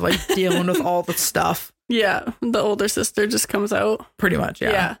front of like dealing with all the stuff. Yeah. The older sister just comes out. Pretty much.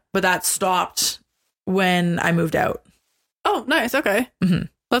 Yeah. Yeah. But that stopped when I moved out. Oh, nice. Okay. Mm-hmm.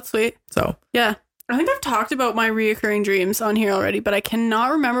 That's sweet. So yeah. I think I've talked about my reoccurring dreams on here already, but I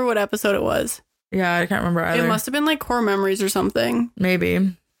cannot remember what episode it was. Yeah, I can't remember either. It must have been like Core Memories or something.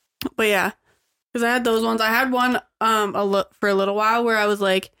 Maybe. But yeah, because I had those ones. I had one for a little while where I was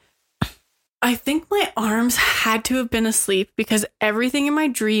like, I think my arms had to have been asleep because everything in my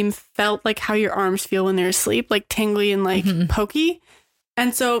dream felt like how your arms feel when they're asleep, like tingly and like pokey.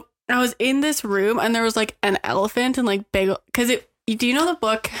 And so I was in this room and there was like an elephant and like big, because do you know the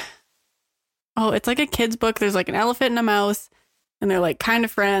book? Oh, it's like a kid's book. There's like an elephant and a mouse and they're like kind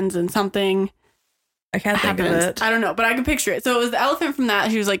of friends and something. I can't think of it. I don't know, but I can picture it. So it was the elephant from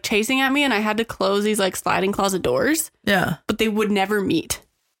that. She was like chasing at me and I had to close these like sliding closet doors. Yeah. But they would never meet.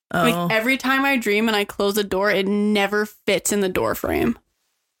 Oh. Like every time I dream and I close a door, it never fits in the door frame.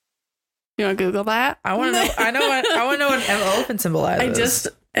 You want to Google that? I want to know. I want to know what an elephant symbolizes. I just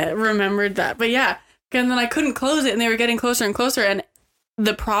remembered that. But yeah. And then I couldn't close it and they were getting closer and closer. And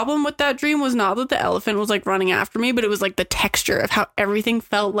the problem with that dream was not that the elephant was like running after me, but it was like the texture of how everything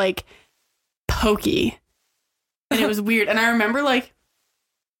felt like pokey. And it was weird. And I remember like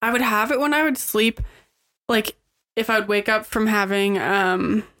I would have it when I would sleep, like if I would wake up from having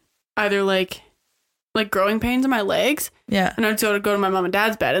either like growing pains in my legs. Yeah. And I'd go to my mom and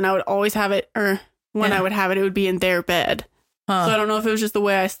dad's bed and I would always have it, or when I would have it, it would be in their bed. Huh. So I don't know if it was just the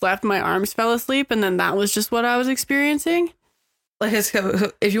way I slept, my arms fell asleep and then that was just what I was experiencing. Like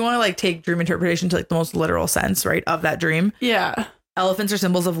if you want to like take dream interpretation to like the most literal sense, right, of that dream. Yeah. Elephants are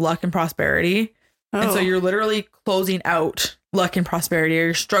symbols of luck and prosperity. Oh. And so you're literally closing out luck and prosperity, or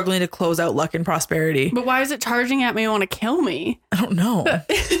you're struggling to close out luck and prosperity. But why is it charging at me and want to kill me? I don't know.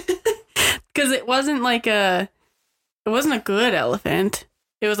 Because it wasn't a good elephant.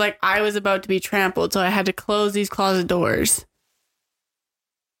 It was like I was about to be trampled, so I had to close these closet doors.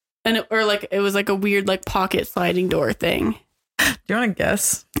 And it was like a weird like pocket sliding door thing. Do you want to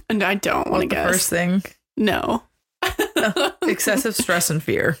guess? And I don't want to guess. The first thing. No. Excessive stress and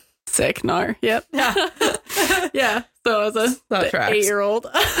fear. Sick, gnar. Yep. Yeah. Yeah. So as a 8-year-old.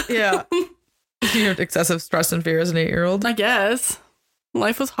 Yeah. You have excessive stress and fear as an 8-year-old. I guess.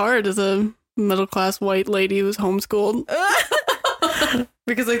 Life was hard as a middle-class white lady who was homeschooled.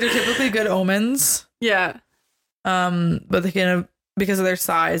 Because like they're typically good omens. Yeah. But they can, because of their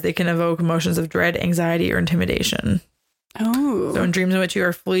size, they can evoke emotions of dread, anxiety, or intimidation. Oh. So in dreams in which you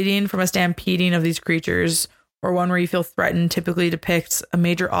are fleeing from a stampeding of these creatures, or one where you feel threatened, typically depicts a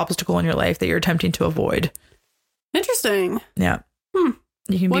major obstacle in your life that you're attempting to avoid. Interesting. Yeah. You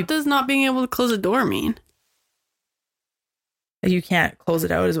can what does not being able to close a door mean? You can't close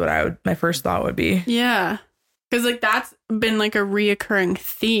it out is what my first thought would be. Yeah. Because like that's been like a reoccurring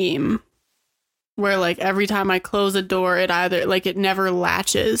theme where like every time I close a door, it either like it never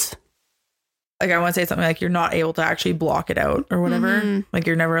latches. Like I want to say something like you're not able to actually block it out or whatever. Mm-hmm. Like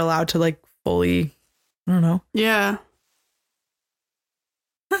you're never allowed to like fully, I don't know. Yeah.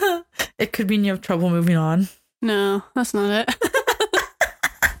 It could mean you have trouble moving on. No, that's not it.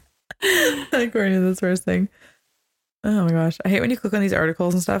 According to this first thing. Oh my gosh. I hate when you click on these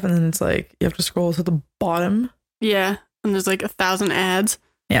articles and stuff and then it's like you have to scroll to the bottom. Yeah. And there's like 1,000 ads.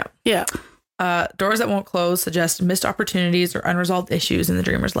 Yeah. Yeah. Doors that won't close suggest missed opportunities or unresolved issues in the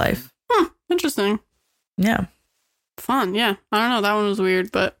dreamer's life. Interesting. Yeah. Fun. Yeah. I don't know. That one was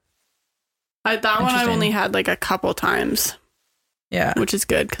weird, but that one I've only had like a couple times. Yeah. Which is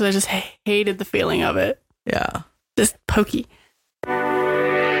good because I just hated the feeling of it. Yeah. Just pokey.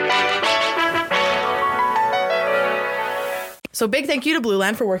 So big thank you to Blue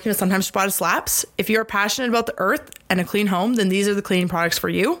Land for working with Sometimes Spotted Slaps. If you are passionate about the earth and a clean home, then these are the cleaning products for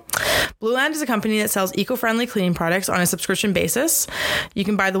you. Blue Land is a company that sells eco-friendly cleaning products on a subscription basis. You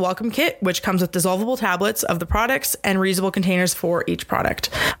can buy the welcome kit, which comes with dissolvable tablets of the products and reusable containers for each product.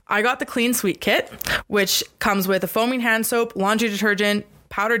 I got the Clean Sweet kit, which comes with a foaming hand soap, laundry detergent,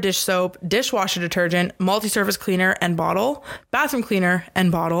 powder dish soap, dishwasher detergent, multi-surface cleaner and bottle, bathroom cleaner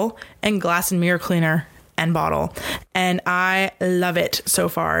and bottle, and glass and mirror cleaner and bottle. And I love it so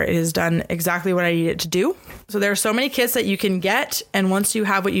far. It has done exactly what I need it to do. So there are so many kits that you can get. And once you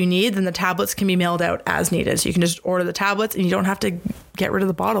have what you need, then the tablets can be mailed out as needed. So you can just order the tablets and you don't have to get rid of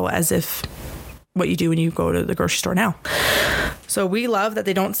the bottle as if what you do when you go to the grocery store now. So we love that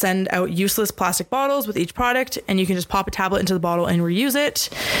they don't send out useless plastic bottles with each product, and you can just pop a tablet into the bottle and reuse it.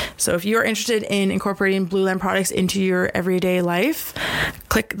 So if you're interested in incorporating Blue Land products into your everyday life,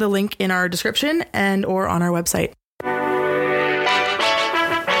 click the link in our description and or on our website.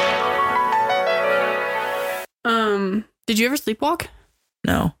 Did you ever sleepwalk?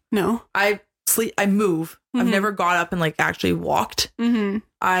 No. I move. Mm-hmm. I've never got up and like actually walked. Mm-hmm.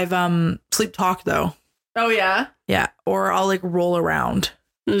 I've sleep talked though. Oh yeah. Yeah. Or I'll like roll around.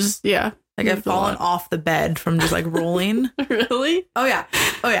 Yeah. Like I've fallen off the bed from just like rolling. Really? Oh yeah.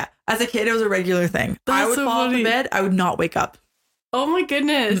 As a kid, it was a regular thing. I would fall off the bed. I would not wake up. Oh my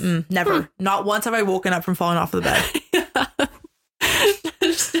goodness. Never. Not once have I woken up from falling off the bed.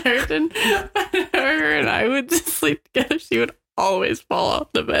 Sheridan, her and I would just sleep together. She would always fall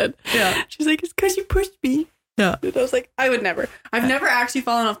off the bed. Yeah. She's like, it's because you pushed me. Yeah. And I was like, I would never. I've never actually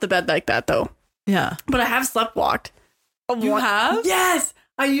fallen off the bed like that though. Yeah. But I have sleptwalked. You have? Yes.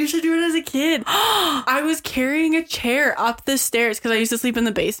 I used to do it as a kid. I was carrying a chair up the stairs because I used to sleep in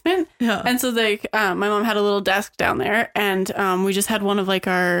the basement. Yeah. And so like my mom had a little desk down there and we just had one of like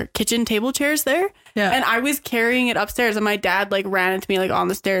our kitchen table chairs there. Yeah. And I was carrying it upstairs and my dad like ran into me like on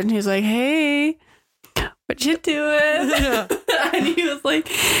the stairs and he was like, hey, what you doing? Yeah. And he was like,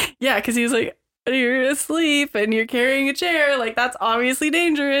 yeah, because he was like, you're asleep and you're carrying a chair. Like that's obviously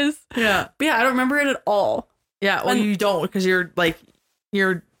dangerous. Yeah. But yeah, I don't remember it at all. Yeah. Well, you don't because you're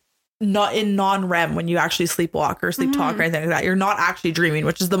not in non-REM when you actually sleepwalk or sleep talk or anything like that. You're not actually dreaming,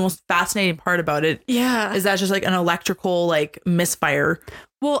 which is the most fascinating part about it. Yeah. Is that just like an electrical like misfire.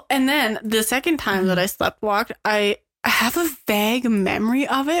 Well, and then the second time that I sleptwalked, I have a vague memory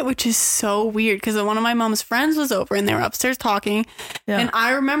of it, which is so weird because one of my mom's friends was over and they were upstairs talking. Yeah. And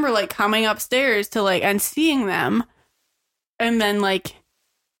I remember like coming upstairs to like and seeing them and then like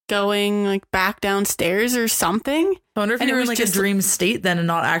going like back downstairs or something. I wonder if you were in like a dream state then and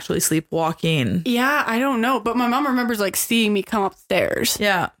not actually sleepwalking. Yeah, I don't know. But my mom remembers like seeing me come upstairs.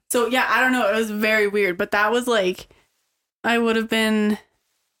 Yeah. So yeah, I don't know. It was very weird. But that was like, I would have been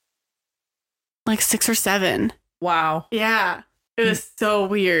like 6 or 7. Wow. Yeah. It was so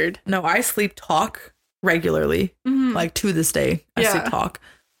weird. No, I sleep talk regularly. Like to this day. I sleep talk.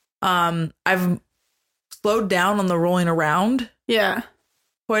 I've slowed down on the rolling around. Yeah.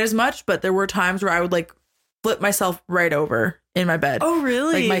 Quite as much, but there were times where I would like flip myself right over in my bed. Oh,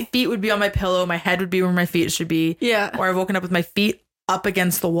 really? Like my feet would be on my pillow. My head would be where my feet should be. Yeah. Or I've woken up with my feet up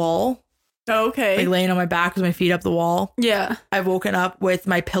against the wall. Oh, okay. Like laying on my back with my feet up the wall. Yeah. I've woken up with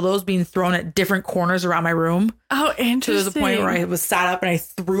my pillows being thrown at different corners around my room. Oh, interesting. So there's a point where I was sat up and I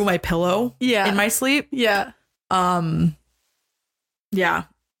threw my pillow in my sleep. Yeah. Yeah.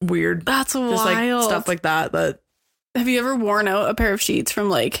 Weird. That's wild. Just like stuff like that. Have you ever worn out a pair of sheets from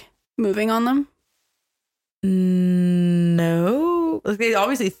like moving on them? No. Like they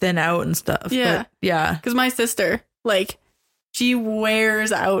obviously thin out and stuff. Yeah. But yeah. Because my sister, like, she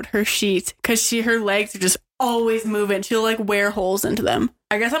wears out her sheets because her legs are just always moving. She'll like wear holes into them.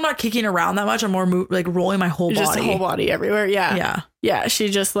 I guess I'm not kicking around that much. I'm more like rolling my whole body. Just the whole body everywhere. Yeah. Yeah. Yeah. She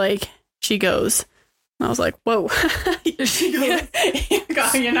just like, she goes. And I was like, whoa. She goes.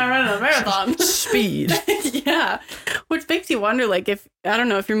 You're not running a marathon. Speed. Yeah. Which makes you wonder, like, if, I don't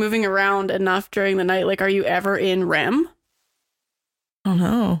know, if you're moving around enough during the night, like, are you ever in REM? I don't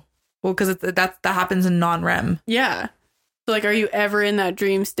know. Well, because that happens in non-REM. Yeah. So, like, are you ever in that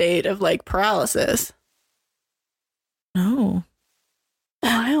dream state of, like, paralysis? No.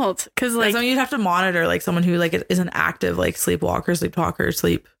 Wild. Because, like, you'd have to monitor, like, someone who, like, is an active, like, sleepwalker, sleep talker,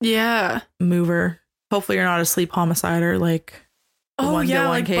 sleep mover. Hopefully you're not a sleep homicider, like,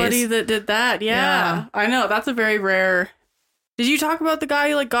 like case. Buddy that did that. Yeah. I know. That's a very rare. Did you talk about the guy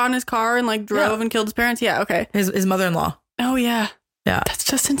who, like, got in his car and, like, drove and killed his parents? Yeah. Okay. His mother-in-law. Oh, yeah. Yeah. That's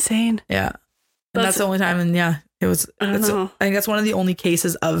just insane. Yeah. And that's the only time. And yeah, it was, I think that's one of the only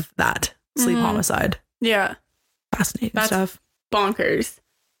cases of that sleep homicide. Yeah. Fascinating stuff. Bonkers.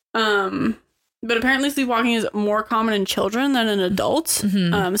 But apparently sleepwalking is more common in children than in adults.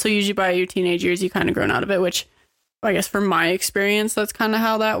 Mm-hmm. So usually by your teenage years, you kind of grown out of it, which I guess from my experience, that's kind of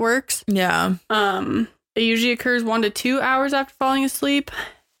how that works. Yeah. It usually occurs 1 to 2 hours after falling asleep.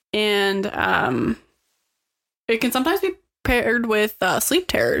 And it can sometimes be paired with sleep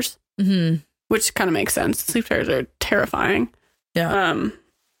terrors, which kind of makes sense. Sleep terrors are terrifying. Yeah.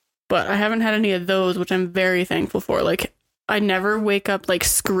 But I haven't had any of those, which I'm very thankful for. Like, I never wake up like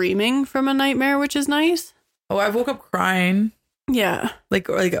screaming from a nightmare, which is nice. Oh, I woke up crying. Yeah. Like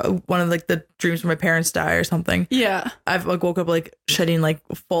one of like the dreams where my parents die or something. Yeah. I've like woke up like shedding like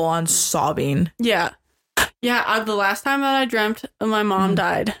full on sobbing. Yeah. Yeah. The last time that I dreamt my mom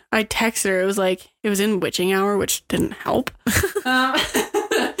died, I texted her. It was in witching hour, which didn't help.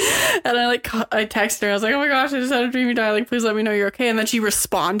 And I texted her. I was like, oh my gosh, I just had a dream you died. Like, please let me know you're okay. And then she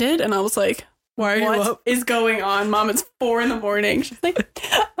responded and I was like, why are you up? What is going on, Mom? It's 4 a.m. She's like,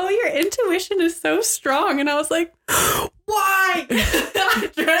 oh, your intuition is so strong. And I was like, why? I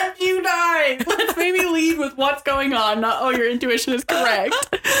dreamt you died. Let's maybe lead with what's going on, not, oh, your intuition is correct.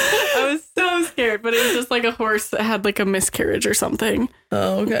 I was so scared, but it was just like a horse that had like a miscarriage or something.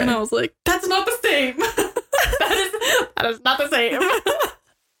 Oh, okay. And I was like, that's not the same. That is not the same.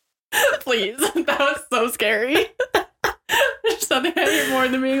 Please. That was so scary. There's something I hate more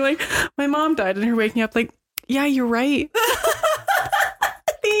than being like, my mom died and her waking up like, yeah, you're right.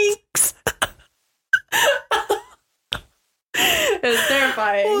 Thanks. It's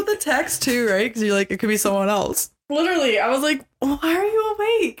terrifying. Well, the text too, right? Because you're like, it could be someone else. Literally, I was like, why are you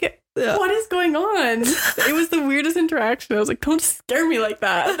awake? Yeah. What is going on? It was the weirdest interaction. I was like, don't scare me like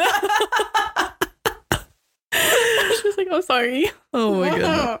that. She was like, oh, sorry. Oh my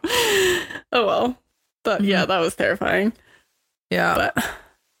goodness. Oh well. But yeah, that was terrifying. Yeah.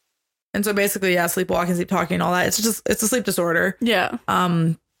 And so basically, yeah, sleepwalking, sleep talking, all that. It's a sleep disorder. Yeah.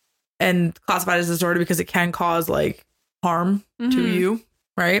 And classified as a disorder because it can cause like harm to you,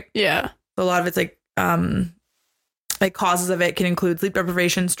 right? Yeah. So a lot of it's like causes of it can include sleep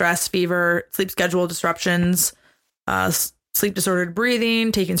deprivation, stress, fever, sleep schedule disruptions, sleep disordered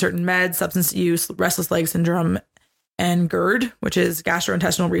breathing, taking certain meds, substance use, restless leg syndrome, and GERD, which is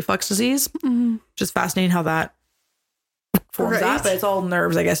gastrointestinal reflux disease. Which is fascinating how that forms that, but it's all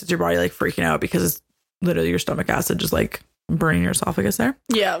nerves. I guess it's your body like freaking out because it's literally your stomach acid just like burning your esophagus there.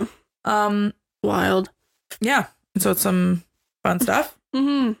 Yeah. Wild. Yeah. So it's some fun stuff.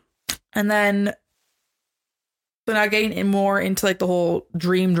 And then so now getting in more into like the whole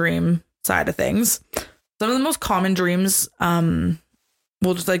dream side of things. Some of the most common dreams,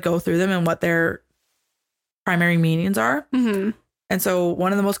 we'll just like go through them and what their primary meanings are. And so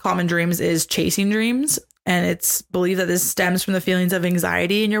one of the most common dreams is chasing dreams. And it's believed that this stems from the feelings of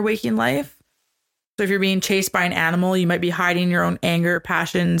anxiety in your waking life. So if you're being chased by an animal, you might be hiding your own anger,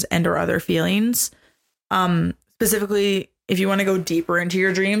 passions, and or other feelings. Specifically, if you want to go deeper into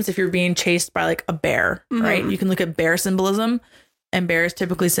your dreams, if you're being chased by like a bear, right? You can look at bear symbolism, and bears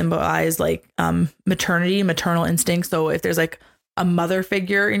typically symbolize like maternity, maternal instincts. So if there's like a mother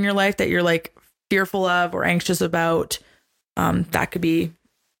figure in your life that you're like fearful of or anxious about, that could be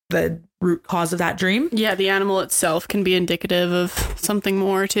the root cause of that dream. Yeah, the animal itself can be indicative of something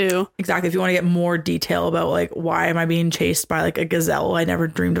more too. Exactly. If you want to get more detail about like, why am I being chased by like a gazelle? I never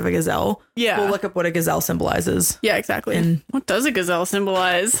dreamed of a gazelle. Yeah. We'll look up what a gazelle symbolizes. Yeah, exactly. And what does a gazelle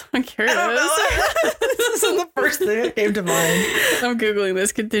symbolize? I'm curious. This is the first thing that came to mind. I'm Googling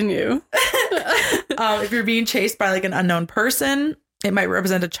this. Continue. If you're being chased by like an unknown person, it might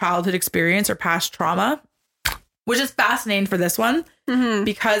represent a childhood experience or past trauma, which is fascinating for this one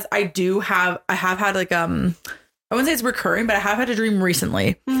because I have had like, I wouldn't say it's recurring, but I have had a dream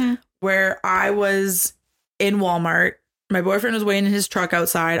recently where I was in Walmart. My boyfriend was waiting in his truck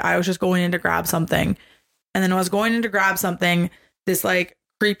outside. I was just going in to grab something. And then when I was going in to grab something, this like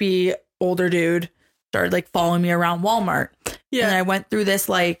creepy older dude started like following me around Walmart. Yeah. And I went through this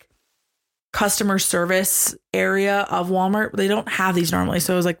like customer service area of Walmart. They don't have these normally.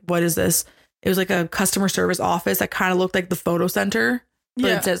 So I was like, what is this? It was like a customer service office that kind of looked like the photo center.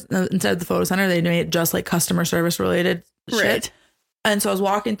 But instead of the photo center, they made it just like customer service related shit. Right. And so I was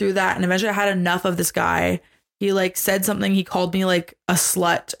walking through that, and eventually I had enough of this guy. He like said something. He called me like a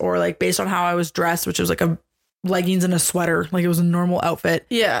slut, or like based on how I was dressed, which was like a leggings and a sweater. Like it was a normal outfit.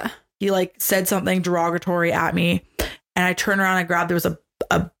 Yeah. He like said something derogatory at me, and I turned around. There was a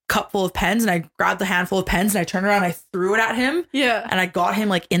cup full of pens, and I grabbed the handful of pens, and I turned around and I threw it at him. Yeah. And I got him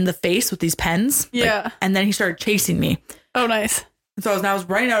like in the face with these pens. Yeah. Like, and then he started chasing me. Oh, nice. And so I was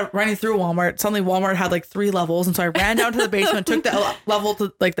running through Walmart. Suddenly Walmart had like 3 levels. And so I ran down to the basement, took the level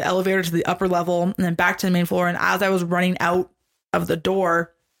to like the elevator to the upper level, and then back to the main floor. And as I was running out of the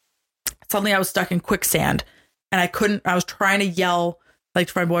door, suddenly I was stuck in quicksand, and I was trying to yell like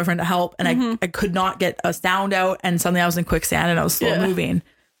to my boyfriend to help. And I could not get a sound out. And suddenly I was in quicksand, and I was slow moving.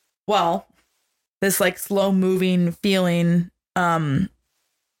 Well, this like slow moving feeling can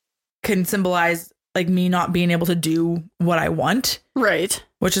symbolize like me not being able to do what I want. Right.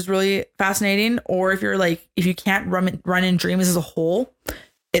 Which is really fascinating. Or if you can't run in dreams as a whole,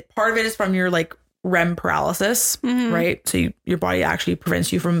 part of it is from your like REM paralysis, right? So your body actually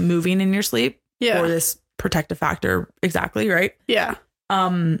prevents you from moving in your sleep. Yeah. Or this protective factor. Exactly. Right. Yeah.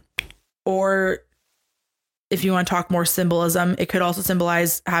 Or if you want to talk more symbolism, it could also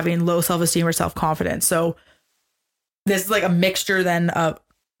symbolize having low self-esteem or self-confidence. So this is like a mixture then of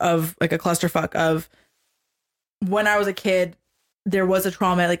like a clusterfuck of when I was a kid, there was a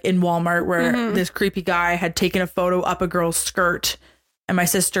trauma like in Walmart where this creepy guy had taken a photo up a girl's skirt, and my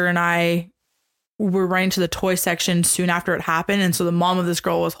sister and I were running to the toy section soon after it happened. And so the mom of this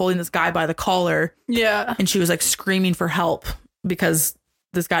girl was holding this guy by the collar. Yeah. And she was like screaming for help because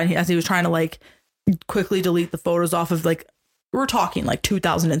this guy, as he was trying to like quickly delete the photos off of like, we're talking like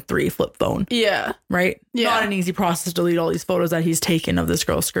 2003 flip phone. Yeah. Right? Yeah. Not an easy process to delete all these photos that he's taken of this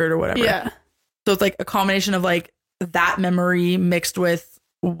girl's skirt or whatever. Yeah. So it's like a combination of like that memory mixed with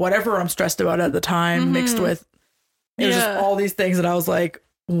whatever I'm stressed about at the time, mixed with it was just all these things that I was like,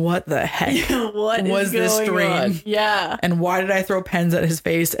 what the heck? What was this dream? On? Yeah. And why did I throw pens at his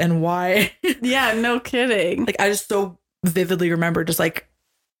face? And why? Yeah, no kidding. Like I just so vividly remember just like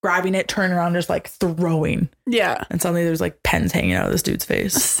grabbing it, turning around, just like throwing. Yeah. And suddenly there's like pens hanging out of this dude's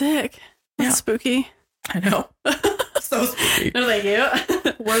face. Sick. That's spooky. I know. So spooky. No, thank you.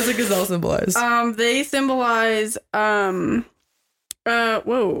 What does a gazelle symbolize? They symbolize, whoa.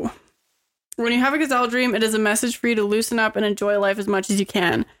 When you have a gazelle dream, it is a message for you to loosen up and enjoy life as much as you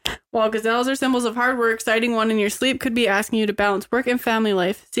can. While gazelles are symbols of hard work, sighting one in your sleep could be asking you to balance work and family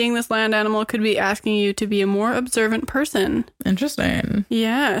life. Seeing this land animal could be asking you to be a more observant person. Interesting.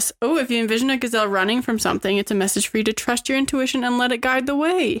 Yes. Oh, if you envision a gazelle running from something, it's a message for you to trust your intuition and let it guide the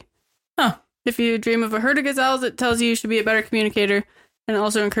way. Huh. If you dream of a herd of gazelles, it tells you should be a better communicator, and it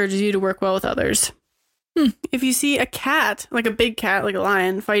also encourages you to work well with others. If you see a cat, like a big cat, like a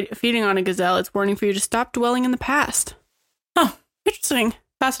lion, feeding on a gazelle, it's warning for you to stop dwelling in the past. Oh, interesting.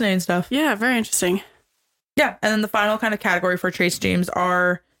 Fascinating stuff. Yeah, very interesting. Yeah, and then the final kind of category for chase dreams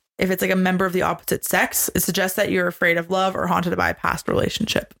are if it's like a member of the opposite sex, it suggests that you're afraid of love or haunted by a past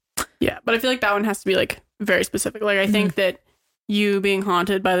relationship. Yeah, but I feel like that one has to be like very specific. Like I think that you being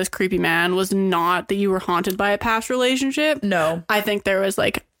haunted by this creepy man was not that you were haunted by a past relationship. No. I think there was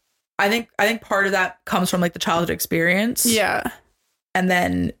like I think part of that comes from like the childhood experience. Yeah. And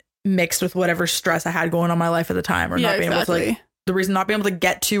then mixed with whatever stress I had going on in my life at the time, or not being able to like the reason not being able to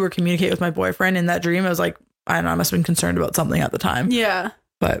get to or communicate with my boyfriend in that dream. I was like, I don't know, I must have been concerned about something at the time. Yeah.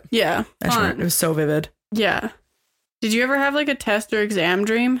 But yeah, it was so vivid. Yeah. Did you ever have like a test or exam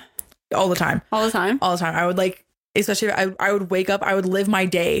dream? All the time. All the time? All the time. I would like especially if I would wake up, I would live my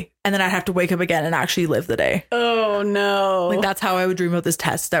day and then I'd have to wake up again and actually live the day. Oh no. Like that's how I would dream about this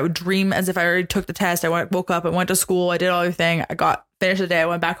test. I would dream as if I already took the test. Woke up, I went to school, I did all everything. Finished the day, I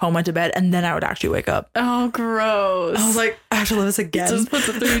went back home, went to bed, and then I would actually wake up. Oh, gross. I was like, I have to live this again. It just puts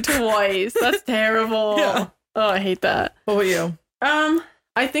it through twice. That's terrible. Yeah. Oh, I hate that. What about you?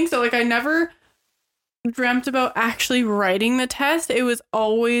 I think so. Like I never dreamt about actually writing the test. It was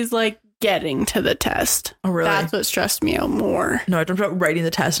always like getting to the test. Oh, really? That's what stressed me out more. No, I dreamt about writing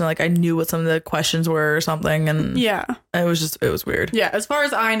the test and like I knew what some of the questions were or something, and yeah, it was weird. Yeah, as far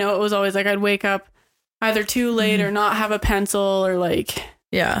as I know, it was always like I'd wake up either too late or not have a pencil or like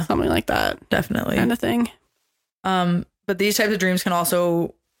something like that. Definitely. Kind of thing. But these types of dreams can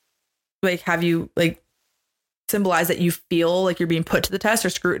also like have you like symbolize that you feel like you're being put to the test or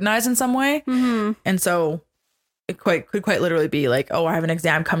scrutinized in some way. Mm-hmm. And so it could quite literally be like, oh, I have an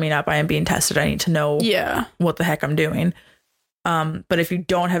exam coming up, I am being tested, I need to know what the heck I'm doing. But if you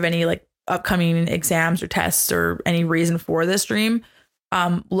don't have any like upcoming exams or tests or any reason for this dream,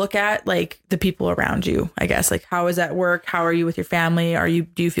 look at like the people around you, I guess. Like, how is that work? How are you with your family?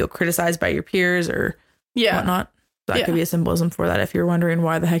 Do you feel criticized by your peers or whatnot? That could be a symbolism for that if you're wondering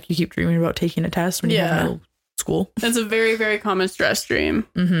why the heck you keep dreaming about taking a test when you have no school. It's a very, very common stress dream.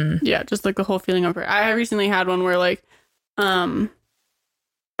 Mm-hmm. Yeah, just like the whole feeling of it. I recently had one where like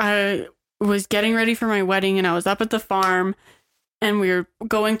I was getting ready for my wedding and I was up at the farm and we were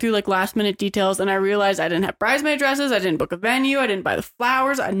going through like last minute details and I realized I didn't have bridesmaid dresses, I didn't book a venue, I didn't buy the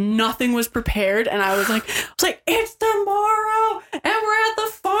flowers, nothing was prepared, and I was like it's tomorrow and we're at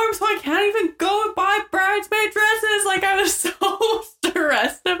the farm so I can't even go and buy bridesmaid dresses. Like I was so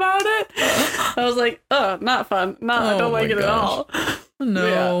stressed about it. I was like, oh, not fun. I don't like it at all. No.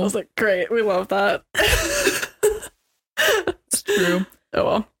 Yeah, I was like, great, we love that. It's true. Oh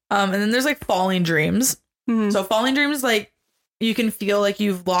well. And then there's like falling dreams. Mm-hmm. So falling dreams, like you can feel like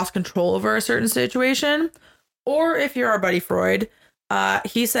you've lost control over a certain situation. Or if you're our buddy Freud,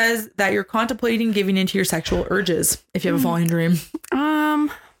 he says that you're contemplating giving into your sexual urges if you have a falling dream.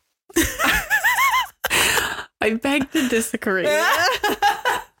 I beg to disagree.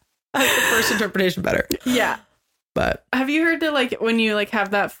 I like the first interpretation better. Yeah. But have you heard that like when you like have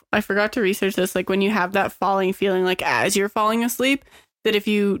that, I forgot to research this, like when you have that falling feeling like as you're falling asleep, that if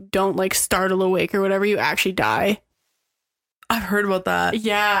you don't like startle awake or whatever, you actually die? I've heard about that.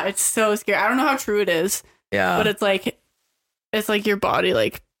 Yeah, it's so scary. I don't know how true it is. Yeah. But it's like your body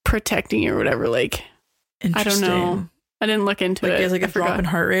like protecting you or whatever. Like, I don't know. I didn't look into it. It's like a drop in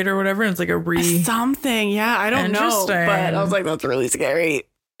heart rate or whatever. And it's like something. Yeah, I don't know. But I was like, that's really scary.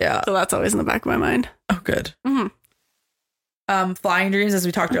 Yeah. So that's always in the back of my mind. Oh, good. Mm-hmm. Flying dreams, as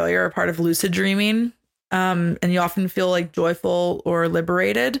we talked earlier, are part of lucid dreaming. And you often feel like joyful or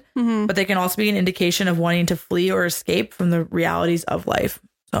liberated, but they can also be an indication of wanting to flee or escape from the realities of life.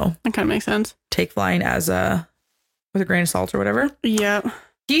 So that kind of makes sense. Take flying as with a grain of salt or whatever. Yeah.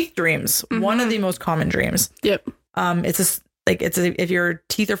 Teeth dreams, one of the most common dreams. Yep. If your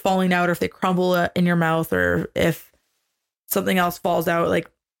teeth are falling out or if they crumble in your mouth or if something else falls out, like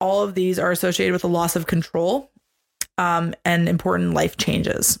all of these are associated with a loss of control and important life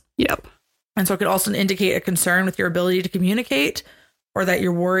changes. Yep. And so it could also indicate a concern with your ability to communicate or that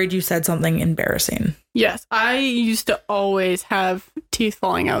you're worried you said something embarrassing. Yes. I used to always have teeth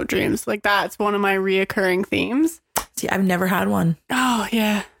falling out dreams. Like that's one of my reoccurring themes. See, I've never had one. Oh,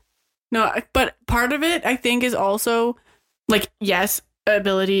 yeah. No, but part of it, I think, is also like, yes,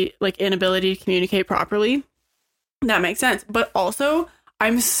 inability to communicate properly. That makes sense. But also,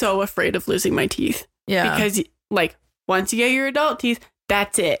 I'm so afraid of losing my teeth. Yeah. Because like once you get your adult teeth,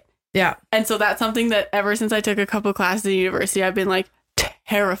 that's it. Yeah. And so that's something that ever since I took a couple classes at university, I've been like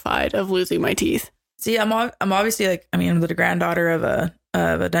terrified of losing my teeth. See, I'm obviously like, I'm the granddaughter of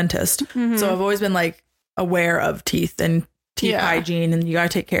a dentist. Mm-hmm. So I've always been like aware of teeth and teeth hygiene, and you got to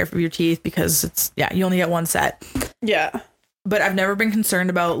take care of your teeth because you only get one set. Yeah. But I've never been concerned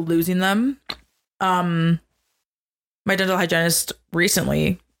about losing them. My dental hygienist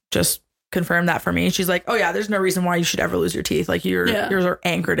recently just confirmed that for me. She's like, oh yeah, there's no reason why you should ever lose your teeth. Like yours are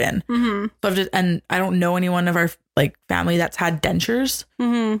anchored in. Mm-hmm. So and I don't know anyone of our like family that's had dentures or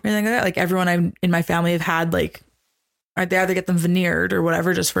anything like that. Like everyone in my family have had like, they either get them veneered or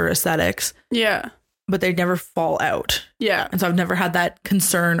whatever just for aesthetics. Yeah. But they never fall out. Yeah. And so I've never had that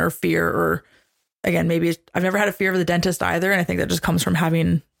concern or fear, or again, maybe I've never had a fear of the dentist either. And I think that just comes from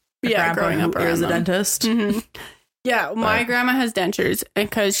having a grandpa growing up who is a dentist. Mm-hmm. Yeah, my grandma has dentures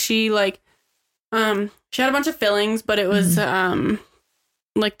because she like she had a bunch of fillings, but it was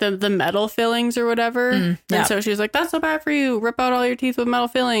like the metal fillings or whatever. And so she was like, that's so bad for you. Rip out all your teeth with metal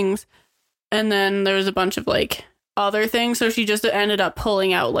fillings. And then there was a bunch of like other things. So she just ended up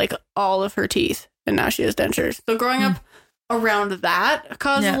pulling out like all of her teeth and now she has dentures. So growing up around that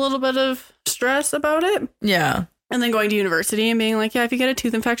caused a little bit of stress about it. Yeah. And then going to university and being like, yeah, if you get a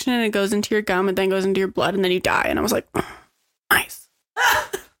tooth infection and it goes into your gum and then goes into your blood and then you die. And I was like, oh, nice.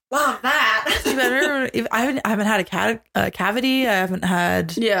 Love that. I haven't had a cavity. I haven't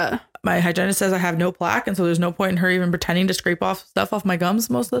had. Yeah. My hygienist says I have no plaque, and so there's no point in her even pretending to scrape off stuff off my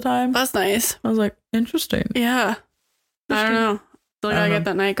gums most of the time. That's nice. I was like, interesting. Yeah. I don't know. Still gotta get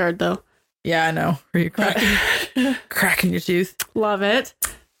that night guard though. Yeah, I know. Are you cracking your tooth? Love it.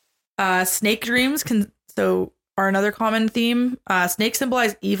 Snake dreams are another common theme. Snakes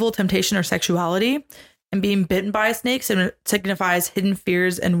symbolize evil, temptation, or sexuality, and being bitten by a snake signifies hidden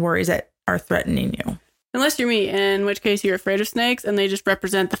fears and worries that are threatening you. Unless you're me, in which case you're afraid of snakes, and they just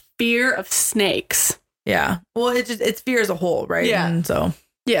represent the fear of snakes. Yeah. Well, it's fear as a whole, right? Yeah. And so.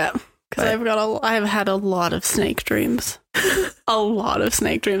 Yeah. Because I've had a lot of snake dreams. A lot of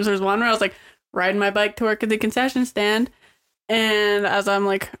snake dreams. There's one where I was like riding my bike to work at the concession stand, and as I'm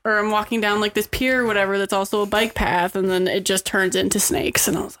walking down like this pier or whatever that's also a bike path, and then it just turns into snakes,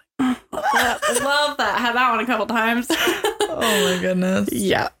 and I was like, love that. I had that one a couple times. Oh my goodness.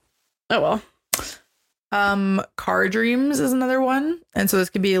 Yeah. Oh well. Car dreams is another one. And so this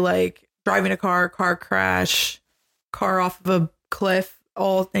could be like driving a car crash, car off of a cliff,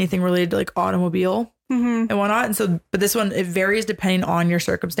 anything related to like automobile and whatnot. And so, but this one, it varies depending on your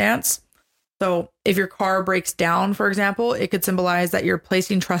circumstance. So if your car breaks down, for example, it could symbolize that you're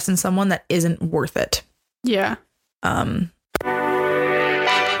placing trust in someone that isn't worth it. Yeah.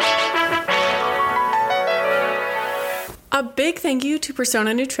 A big thank you to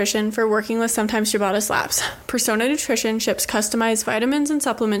Persona Nutrition for working with Sometimes Ciabatta Slaps. Persona Nutrition ships customized vitamins and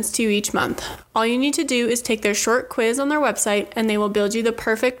supplements to you each month. All you need to do is take their short quiz on their website and they will build you the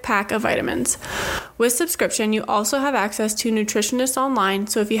perfect pack of vitamins. With subscription, you also have access to nutritionists online,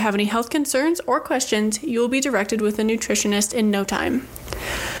 so if you have any health concerns or questions, you will be directed with a nutritionist in no time.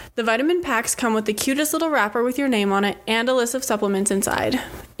 The vitamin packs come with the cutest little wrapper with your name on it and a list of supplements inside.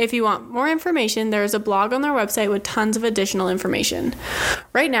 If you want more information, there is a blog on their website with tons of additional information.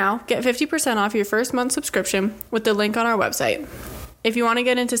 Right now, get 50% off your first month subscription with the link on our website. If you want to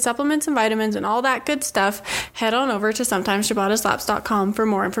get into supplements and vitamins and all that good stuff, head on over to sometimesciabattaslaps.com for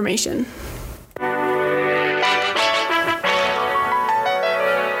more information.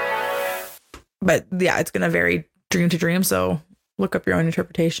 But yeah, it's going to vary dream to dream, so look up your own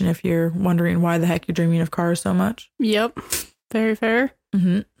interpretation if you're wondering why the heck you're dreaming of cars so much. Yep. Very fair.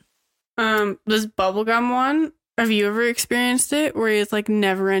 Mm-hmm. This bubblegum one, have you ever experienced it where it's like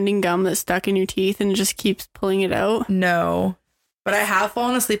never-ending gum that's stuck in your teeth and it just keeps pulling it out? No. But I have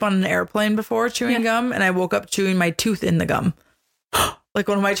fallen asleep on an airplane before chewing gum, and I woke up chewing my tooth in the gum. Like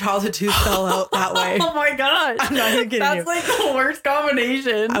one of my childhood teeth fell out that way. Oh my gosh. I'm not even kidding That's you. like the worst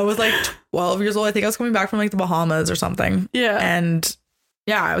combination. I was like 12 years old. I think I was coming back from like the Bahamas or something. Yeah. And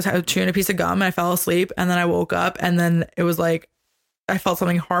yeah, I was chewing a piece of gum and I fell asleep, and then I woke up and then it was like I felt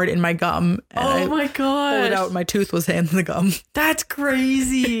something hard in my gum. And my god! Pulled it out. My tooth was in the gum. That's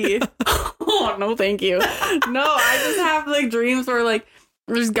crazy. Oh no, thank you. No, I just have like dreams where like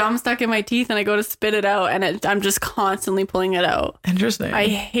there's gum stuck in my teeth and I go to spit it out and I'm just constantly pulling it out. Interesting. I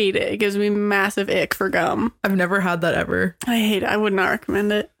hate it. It gives me massive ick for gum. I've never had that ever. I hate it. I would not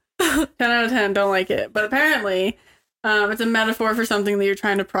recommend it. 10 out of 10. Don't like it. But apparently, it's a metaphor for something that you're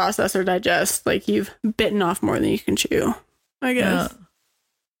trying to process or digest. Like you've bitten off more than you can chew, I guess.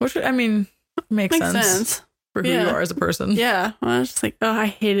 Which, I mean, makes sense for who you are as a person. Yeah. Well, I was just like, oh, I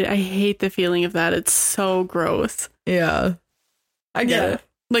hate it. I hate the feeling of that. It's so gross. Yeah. I get it.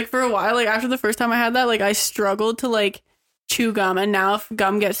 Like for a while, like after the first time I had that, like I struggled to like chew gum. And now if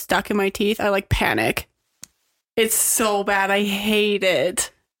gum gets stuck in my teeth, I like panic. It's so bad. I hate it.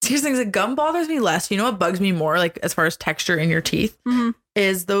 Here's things that gum bothers me less. You know what bugs me more, like as far as texture in your teeth,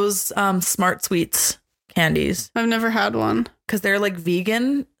 is those Smart Sweets candies. I've never had one. Because they're like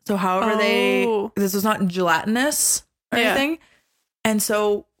vegan. So however this was not gelatinous or anything. And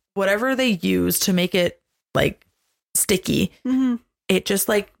so whatever they use to make it like sticky, it just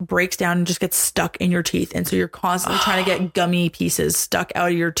like breaks down and just gets stuck in your teeth. And so you're constantly trying to get gummy pieces stuck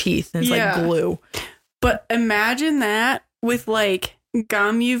out of your teeth. And it's like glue. But imagine that with like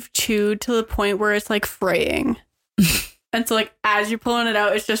gum you've chewed to the point where it's like fraying. And so like as you're pulling it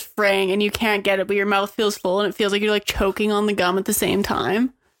out, it's just fraying and you can't get it, but your mouth feels full and it feels like you're like choking on the gum at the same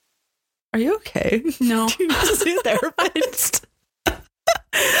time. Are you okay? No. Do you need to see a therapist?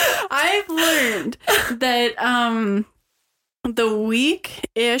 I've learned that the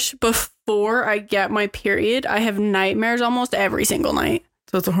week-ish before I get my period, I have nightmares almost every single night.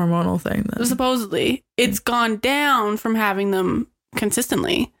 So it's a hormonal thing then. Supposedly. It's gone down from having them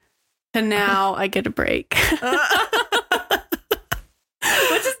consistently to now I get a break. Which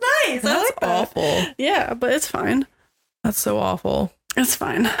is nice. That's awful. Yeah, but it's fine. That's so awful. It's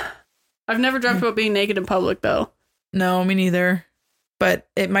fine. I've never dreamt about being naked in public, though. No, me neither. But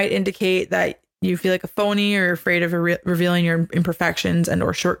it might indicate that you feel like a phony or afraid of revealing your imperfections and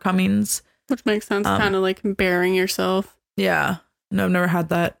or shortcomings. Which makes sense. Kind of like bearing yourself. Yeah. No, I've never had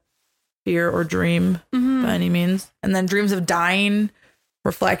that fear or dream by any means. And then dreams of dying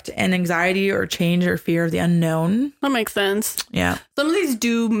reflect an anxiety or change or fear of the unknown. That makes sense. Yeah. Some of these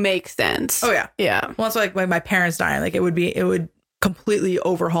do make sense. Oh, yeah. Yeah. Well, it's like my parents dying. Like it would completely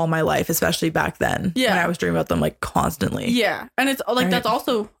overhaul my life, especially back then. Yeah. When I was dreaming about them like constantly. Yeah. And it's like, that's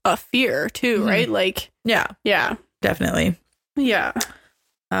also a fear too, right? Like, yeah. Yeah. Definitely. Yeah.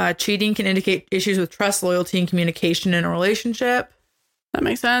 Cheating can indicate issues with trust, loyalty, and communication in a relationship. That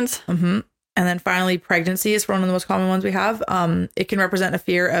makes sense. Mm-hmm. And then finally, pregnancy is one of the most common ones we have. It can represent a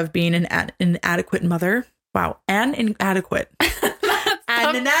fear of being an inadequate mother. Wow. An inadequate.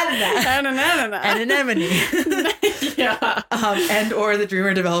 Anemone. Yeah. And or the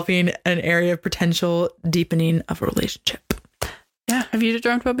dreamer developing an area of potential deepening of a relationship. Yeah. Have you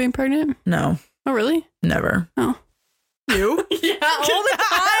dreamt about being pregnant? No. Oh, really? Never. Oh. You? Yeah, all the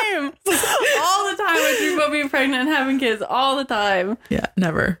time. All the time I dream about being pregnant and having kids. All the time. Yeah,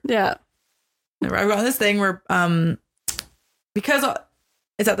 never. Yeah. Never. I've got this thing where, because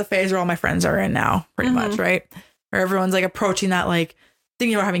it's at the phase where all my friends are in now, pretty much, right? Where everyone's like approaching that, like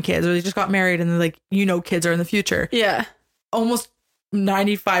thinking about having kids, or they just got married and they're like, kids are in the future. Yeah. Almost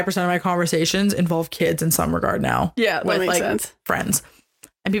 95% of my conversations involve kids in some regard now. Yeah, that with makes sense. Friends.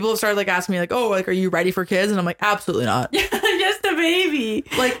 And people have started like asking me like, oh, like, are you ready for kids? And I'm like, absolutely not. Just a baby.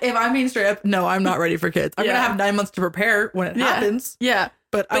 Like, if I'm being straight up, no, I'm not ready for kids. I'm going to have 9 months to prepare when it happens. Yeah.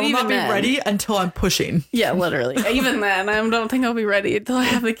 But I will not be ready until I'm pushing. Yeah, literally. Even then, I don't think I'll be ready until I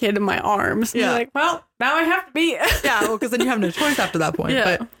have the kid in my arms. Yeah. Like, well, now I have to be. Yeah, well, because then you have no choice after that point.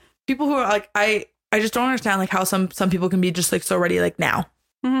 Yeah. But people who are like, I just don't understand like how some people can be just like so ready like now.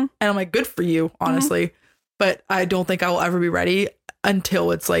 And I'm like, good for you, honestly. But I don't think I will ever be ready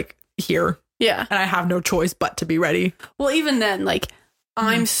until it's like here. Yeah. And I have no choice but to be ready. Well, even then, like,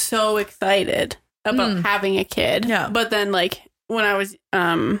 I'm so excited about having a kid. Yeah. But then, like, when I was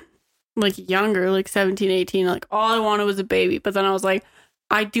like younger, like 17, 18, like all I wanted was a baby. But then I was like,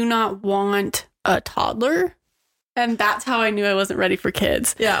 I do not want a toddler. And that's how I knew I wasn't ready for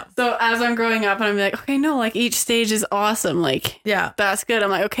kids. Yeah. So as I'm growing up and I'm like, okay, no, like each stage is awesome. Like, yeah, that's good. I'm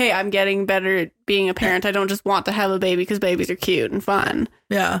like, okay, I'm getting better at being a parent. I don't just want to have a baby because babies are cute and fun.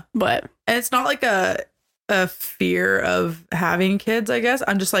 Yeah. But and it's not like a fear of having kids, I guess.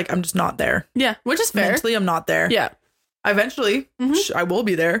 I'm just not there. Yeah. Which is fair. Mentally, I'm not there. Yeah. Eventually, I will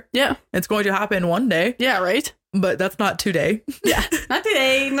be there. Yeah. It's going to happen one day. Yeah, right? But that's not today. Yeah. Not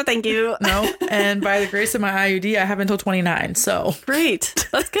today. No, thank you. No. And by the grace of my IUD, I have until 29. So great.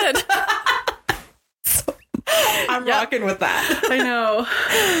 That's good. So, I'm rocking with that. I know.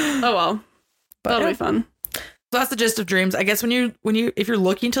 Oh, well. But that'll be fun. So that's the gist of dreams. I guess if you're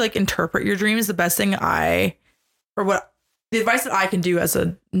looking to like interpret your dreams, the best thing the advice that I can do as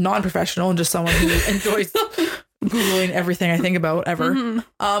a non-professional and just someone who enjoys Googling everything I think about ever,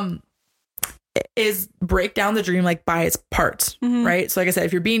 is break down the dream like by its parts, right? So like I said,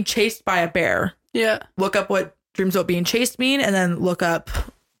 if you're being chased by a bear, look up what dreams about being chased mean, and then look up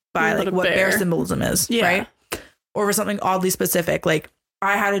by like what bear symbolism is, right? Or for something oddly specific, like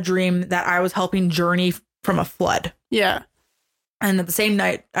I had a dream that I was helping journey from a flood. Yeah. And at the same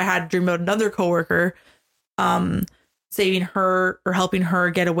night, I had a dream about another coworker saving her or helping her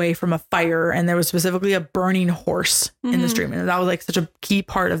get away from a fire. And there was specifically a burning horse in this dream. And that was like such a key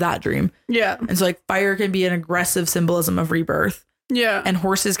part of that dream. Yeah. And so like fire can be an aggressive symbolism of rebirth. Yeah. And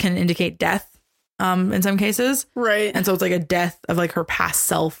horses can indicate death in some cases. Right. And so it's like a death of like her past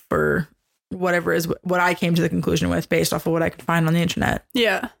self or whatever is what I came to the conclusion with based off of what I could find on the internet.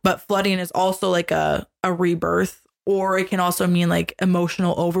 Yeah. But flooding is also like a rebirth, or it can also mean like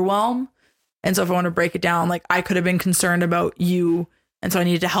emotional overwhelm. And so if I want to break it down, like I could have been concerned about you. And so I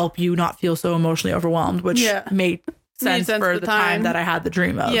needed to help you not feel so emotionally overwhelmed, which made sense for the time that I had the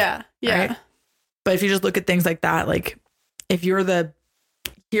dream of. Yeah. Yeah. Right? But if you just look at things like that, like if you're the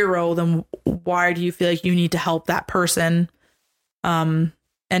hero, then why do you feel like you need to help that person?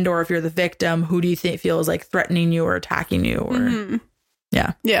 And or if you're the victim, who do you think feels like threatening you or attacking you? Or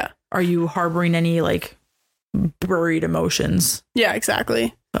yeah. Yeah. Are you harboring any like buried emotions? Yeah,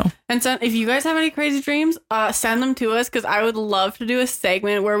 exactly. So. And if you guys have any crazy dreams, send them to us, because I would love to do a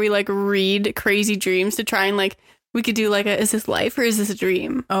segment where we like read crazy dreams to try and like We could do like is this life or is this a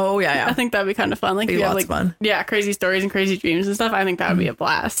dream? Oh, yeah. I think that'd be kind of fun. Like, be if you have lots like, of fun. Yeah, crazy stories and crazy dreams and stuff. I think that would be a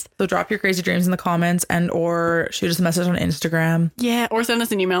blast. So drop your crazy dreams in the comments or shoot us a message on Instagram. Yeah, or send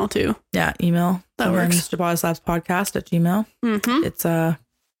us an email too. Yeah, email. That works. JabazLabsPodcast@gmail. Mm-hmm. It's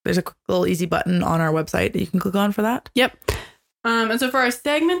there's a quick little easy button on our website that you can click on for that. Yep. And so for our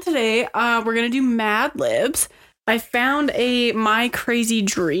segment today, we're gonna do Mad Libs. I found a My Crazy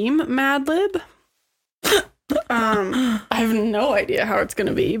Dream Mad Lib. I have no idea how it's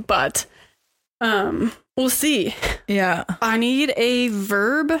gonna be, but we'll see. Yeah. I need a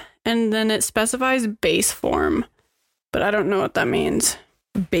verb and then it specifies base form, but I don't know what that means.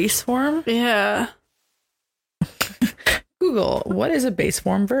 Base form? Yeah. Google, what is a base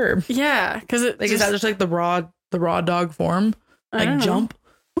form verb? Yeah, because it is that just like the raw dog form? Like jump?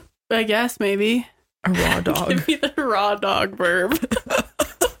 I guess maybe. A raw dog. Give me the raw dog verb.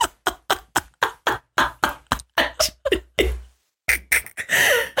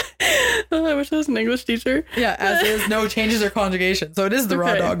 I wish I was an English teacher. Yeah, as is, no changes or conjugation. So it is the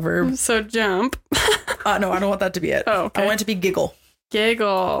raw dog verb. So jump. No, I don't want that to be it. Oh, okay. I want it to be giggle.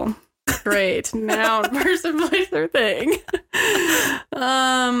 Giggle. Great. Noun, person, place, or thing.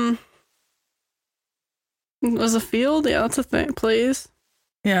 Was a field? Yeah, that's a thing. Place.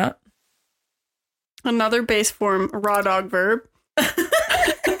 Yeah. Another base form, raw dog verb.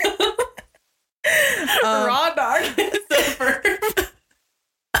 Raw dog is the verb.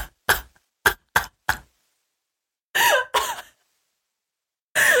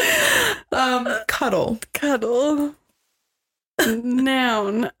 Cuddle. Cuddle.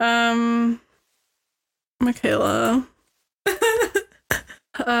 Noun. Michaela.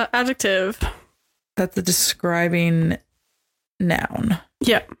 Adjective. That's a describing noun.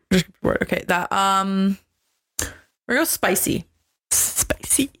 Yep. Descriptive word. Okay. That we're gonna go spicy.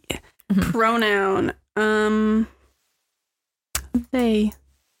 Spicy. Mm-hmm. Pronoun. They.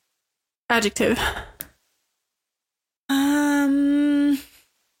 Adjective.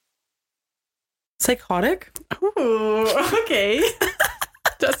 Psychotic. Ooh, okay.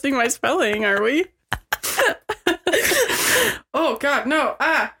 Testing my spelling, are we? Oh God, no.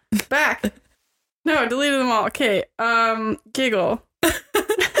 Back. No, I deleted them all. Okay. Giggle.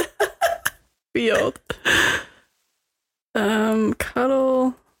 Field.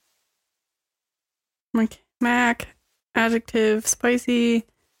 Cuddle. Mac. Adjective. Spicy.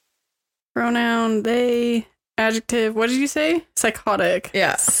 Pronoun. They. Adjective. What did you say? Psychotic.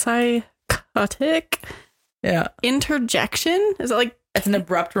 Yeah. Psychotic. Yeah. Interjection? Is it like... It's an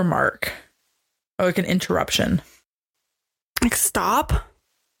abrupt remark. Or like an interruption. Like stop?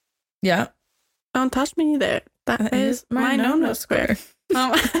 Yeah. Don't touch me there. That is my no-no square.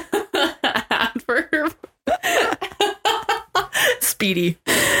 Adverb. Speedy.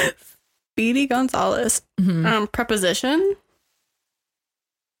 Speedy Gonzalez. Mm-hmm. Preposition.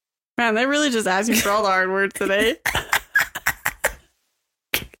 Man, they really just asked me for all the hard words today.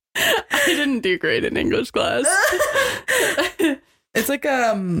 I didn't do great in English class. It's like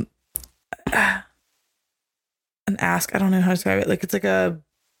an ask. I don't know how to describe it. Like it's like a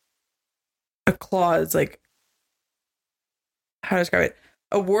clause. Like how to describe it?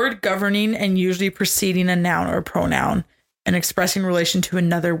 A word governing and usually preceding a noun or a pronoun and expressing relation to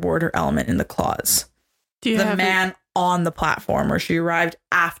another word or element in the clause. Do you the have man on the platform, or she arrived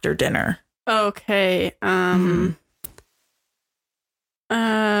after dinner. Okay.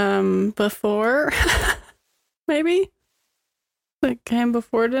 Before, maybe, like came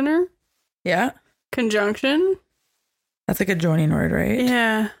before dinner. Yeah. Conjunction. That's like a joining word, right?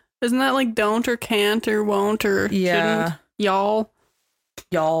 Yeah. Isn't that like don't or can't or won't or shouldn't? Y'all.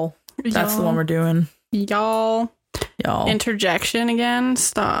 That's the one we're doing. Y'all. Interjection again.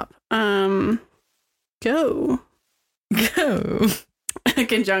 Stop. Go.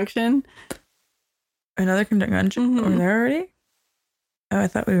 Conjunction. Another conjunction. Mm-hmm. Were there already? Oh, I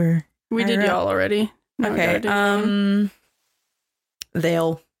thought we were. We did y'all already. No, okay. They'll.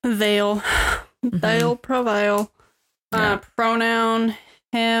 Mm-hmm. They'll prevail. Yeah. Pronoun.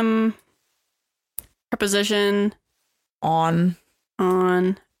 Him. Preposition. On.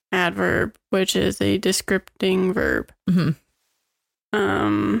 Adverb, which is a descripting verb. Mm-hmm.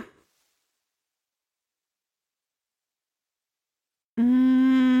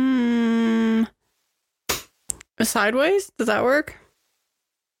 Sideways? Does that work?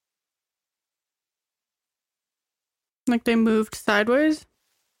 Like they moved sideways?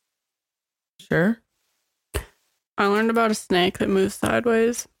 Sure. I learned about a snake that moves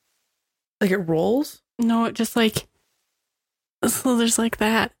sideways. Like it rolls? No, it just like slithers like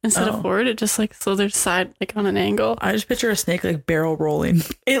that. Instead of forward, it just like slithers side, like on an angle. I just picture a snake like barrel rolling.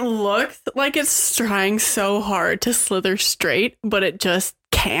 It looks like it's trying so hard to slither straight, but it just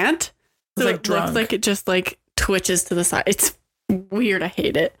can't. So like it looks like it just like twitches to the side. It's weird. I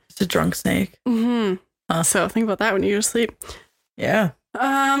hate it. It's a drunk snake. So think about that when you go to sleep. Yeah.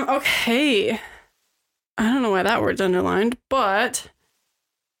 Okay. I don't know why that word's underlined, but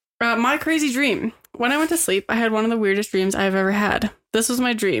my crazy dream. When I went to sleep, I had one of the weirdest dreams I've ever had. This was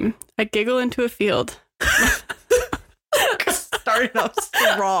my dream. I giggle into a field. Starting off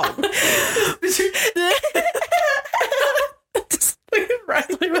strong. Just like right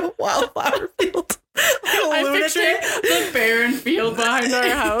through a wildflower field. I'm picturing the barren field behind our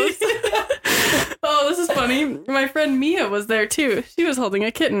house. Oh, this is funny. My friend Mia was there too. She was holding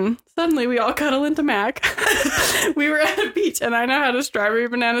a kitten. Suddenly, we all cuddle into Mac. We were at a beach, and I now had a strawberry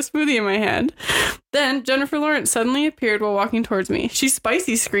banana smoothie in my hand. Then Jennifer Lawrence suddenly appeared while walking towards me. She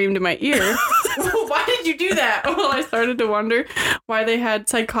spicy screamed in my ear. Why did you do that? Well, I started to wonder why they had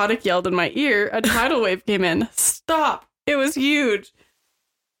psychotic yelled in my ear. A tidal wave came in. Stop. It was huge.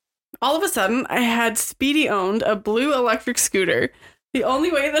 All of a sudden, I had Speedy owned a blue electric scooter. The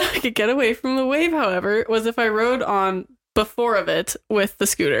only way that I could get away from the wave, however, was if I rode on before of it with the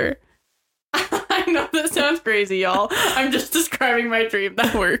scooter. I know this sounds crazy, y'all. I'm just describing my dream.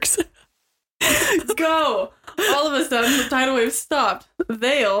 That works. Go! All of a sudden, the tidal wave stopped.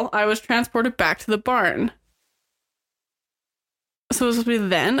 Vale, I was transported back to the barn. So it was supposed to be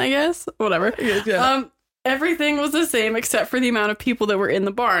then, I guess? Whatever. Yeah. Everything was the same except for the amount of people that were in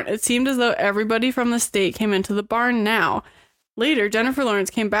the barn. It seemed as though everybody from the state came into the barn now. Later, Jennifer Lawrence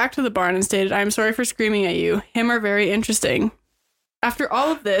came back to the barn and stated, "I'm sorry for screaming at you. Him are very interesting." After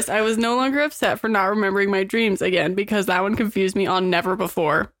all of this, I was no longer upset for not remembering my dreams again because that one confused me on never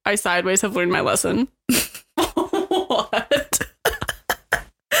before. I sideways have learned my lesson. What?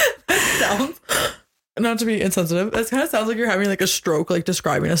 Sounds, not to be insensitive, that kind of sounds like you're having like a stroke, like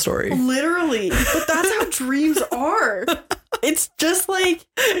describing a story. Literally. But that's how dreams are. It's just like,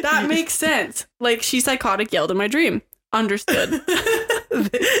 that makes sense. Like, she psychotic yelled in my dream. Understood.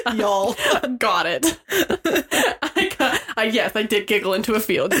 Y'all got it. Yes, I did giggle into a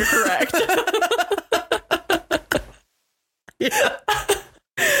field. You're correct. Yeah.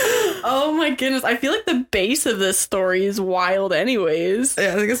 Oh my goodness. I feel like the base of this story is wild anyways.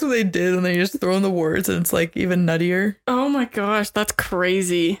 Yeah, I think that's what they did, and they just throw in the words and it's like even nuttier. Oh my gosh, that's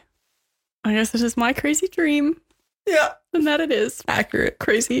crazy. I guess it is my crazy dream. Yeah. And that it is. Accurate.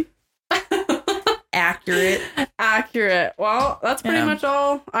 Crazy. Accurate. Well, that's pretty much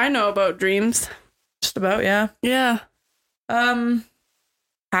all I know about dreams. Just about, yeah. Yeah.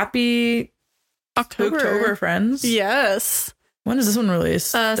 Happy October, friends. Yes. When does this one release?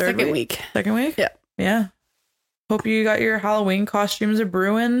 Second week. Second week? Yeah. Yeah. Hope you got your Halloween costumes are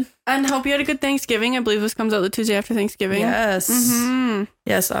brewing. And hope you had a good Thanksgiving. I believe this comes out the Tuesday after Thanksgiving. Yes. Mm-hmm.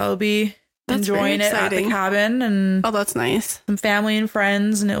 Yes, I'll be enjoying it at the cabin and that's nice. Some family and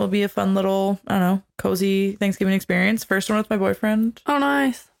friends, and it will be a fun little, I don't know, cozy Thanksgiving experience. First one with my boyfriend. Oh,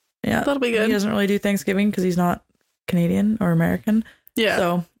 nice. Yeah. That'll be good. He doesn't really do Thanksgiving because he's not Canadian or American. Yeah.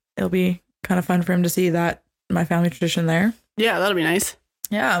 So it'll be kind of fun for him to see that, my family tradition there. Yeah, that'll be nice.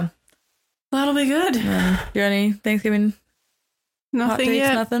 Yeah. That'll be good. You got any Thanksgiving? Nothing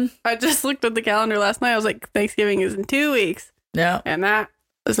yet. Nothing? I just looked at the calendar last night. I was like, Thanksgiving is in 2 weeks. Yeah. And that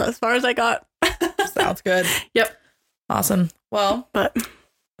is as far as I got. Sounds good. Yep. Awesome. Well,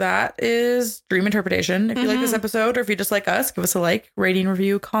 that is dream interpretation. If you like this episode, or if you just like us, give us a like, rating,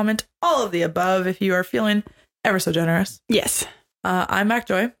 review, comment, all of the above if you are feeling ever so generous. Yes. I'm Mac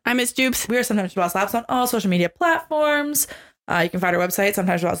Joy. I'm Miss Jubes. We are Sometimes About Slaps on all social media platforms. You can find our website,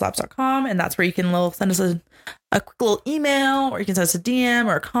 sometimesaboutsslaps.com, and that's where you can send us a quick little email, or you can send us a DM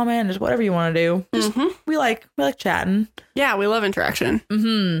or a comment, just whatever you want to do. We like chatting. Yeah, we love interaction.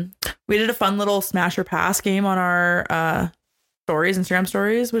 We did a fun little smash or pass game on our stories, Instagram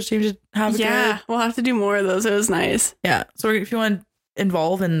stories, which seemed to have we'll have to do more of those. It was nice. Yeah. So if you want to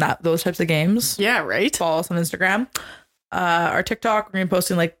involve in those types of games, right, follow us on Instagram. Our TikTok, we're gonna be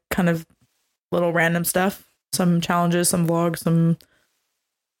posting like kind of little random stuff, some challenges, some vlogs, some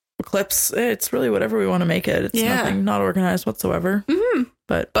clips. It's really whatever we want to make it. It's nothing, not organized whatsoever.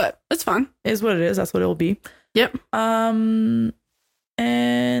 But it's fun. It is what it is. That's what it will be. Yep. And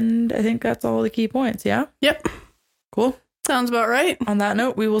I think that's all the key points. Yeah. Yep. Cool. Sounds about right. On that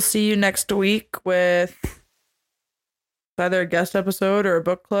note, we will see you next week with either a guest episode or a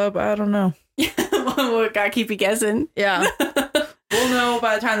book club. I don't know. Well, gotta keep you guessing. Yeah. We'll know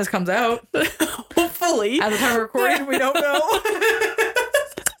by the time this comes out. Hopefully. At the time of recording, we don't know.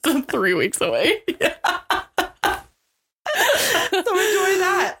 3 weeks away. enjoy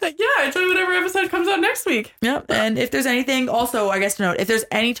that. Yeah, enjoy whatever episode comes out next week. Yep. And if there's anything, also, I guess to note, if there's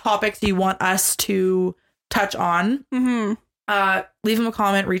any topics you want us to touch on, leave them a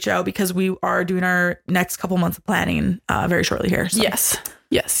comment, reach out, because we are doing our next couple months of planning very shortly here. So. Yes.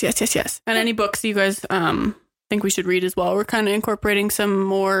 And any books you guys think we should read as well. We're kind of incorporating some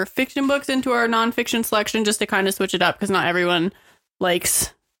more fiction books into our nonfiction selection just to kind of switch it up, because not everyone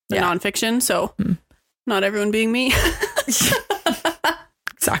likes the nonfiction. So not everyone being me.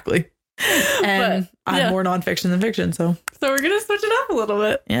 Exactly. And I'm more nonfiction than fiction, so we're gonna switch it up a little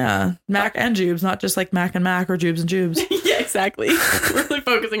bit. Yeah, Mac and Jubes, not just like Mac and Mac or Jubes and Jubes. Yeah, exactly. We're really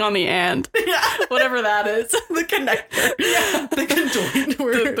focusing on the and, whatever that is, the connector, the conjoined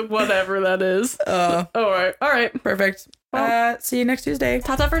word, the whatever that is. All right, perfect. Well, see you next Tuesday.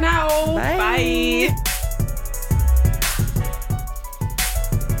 Ta-ta for now. Bye. Bye.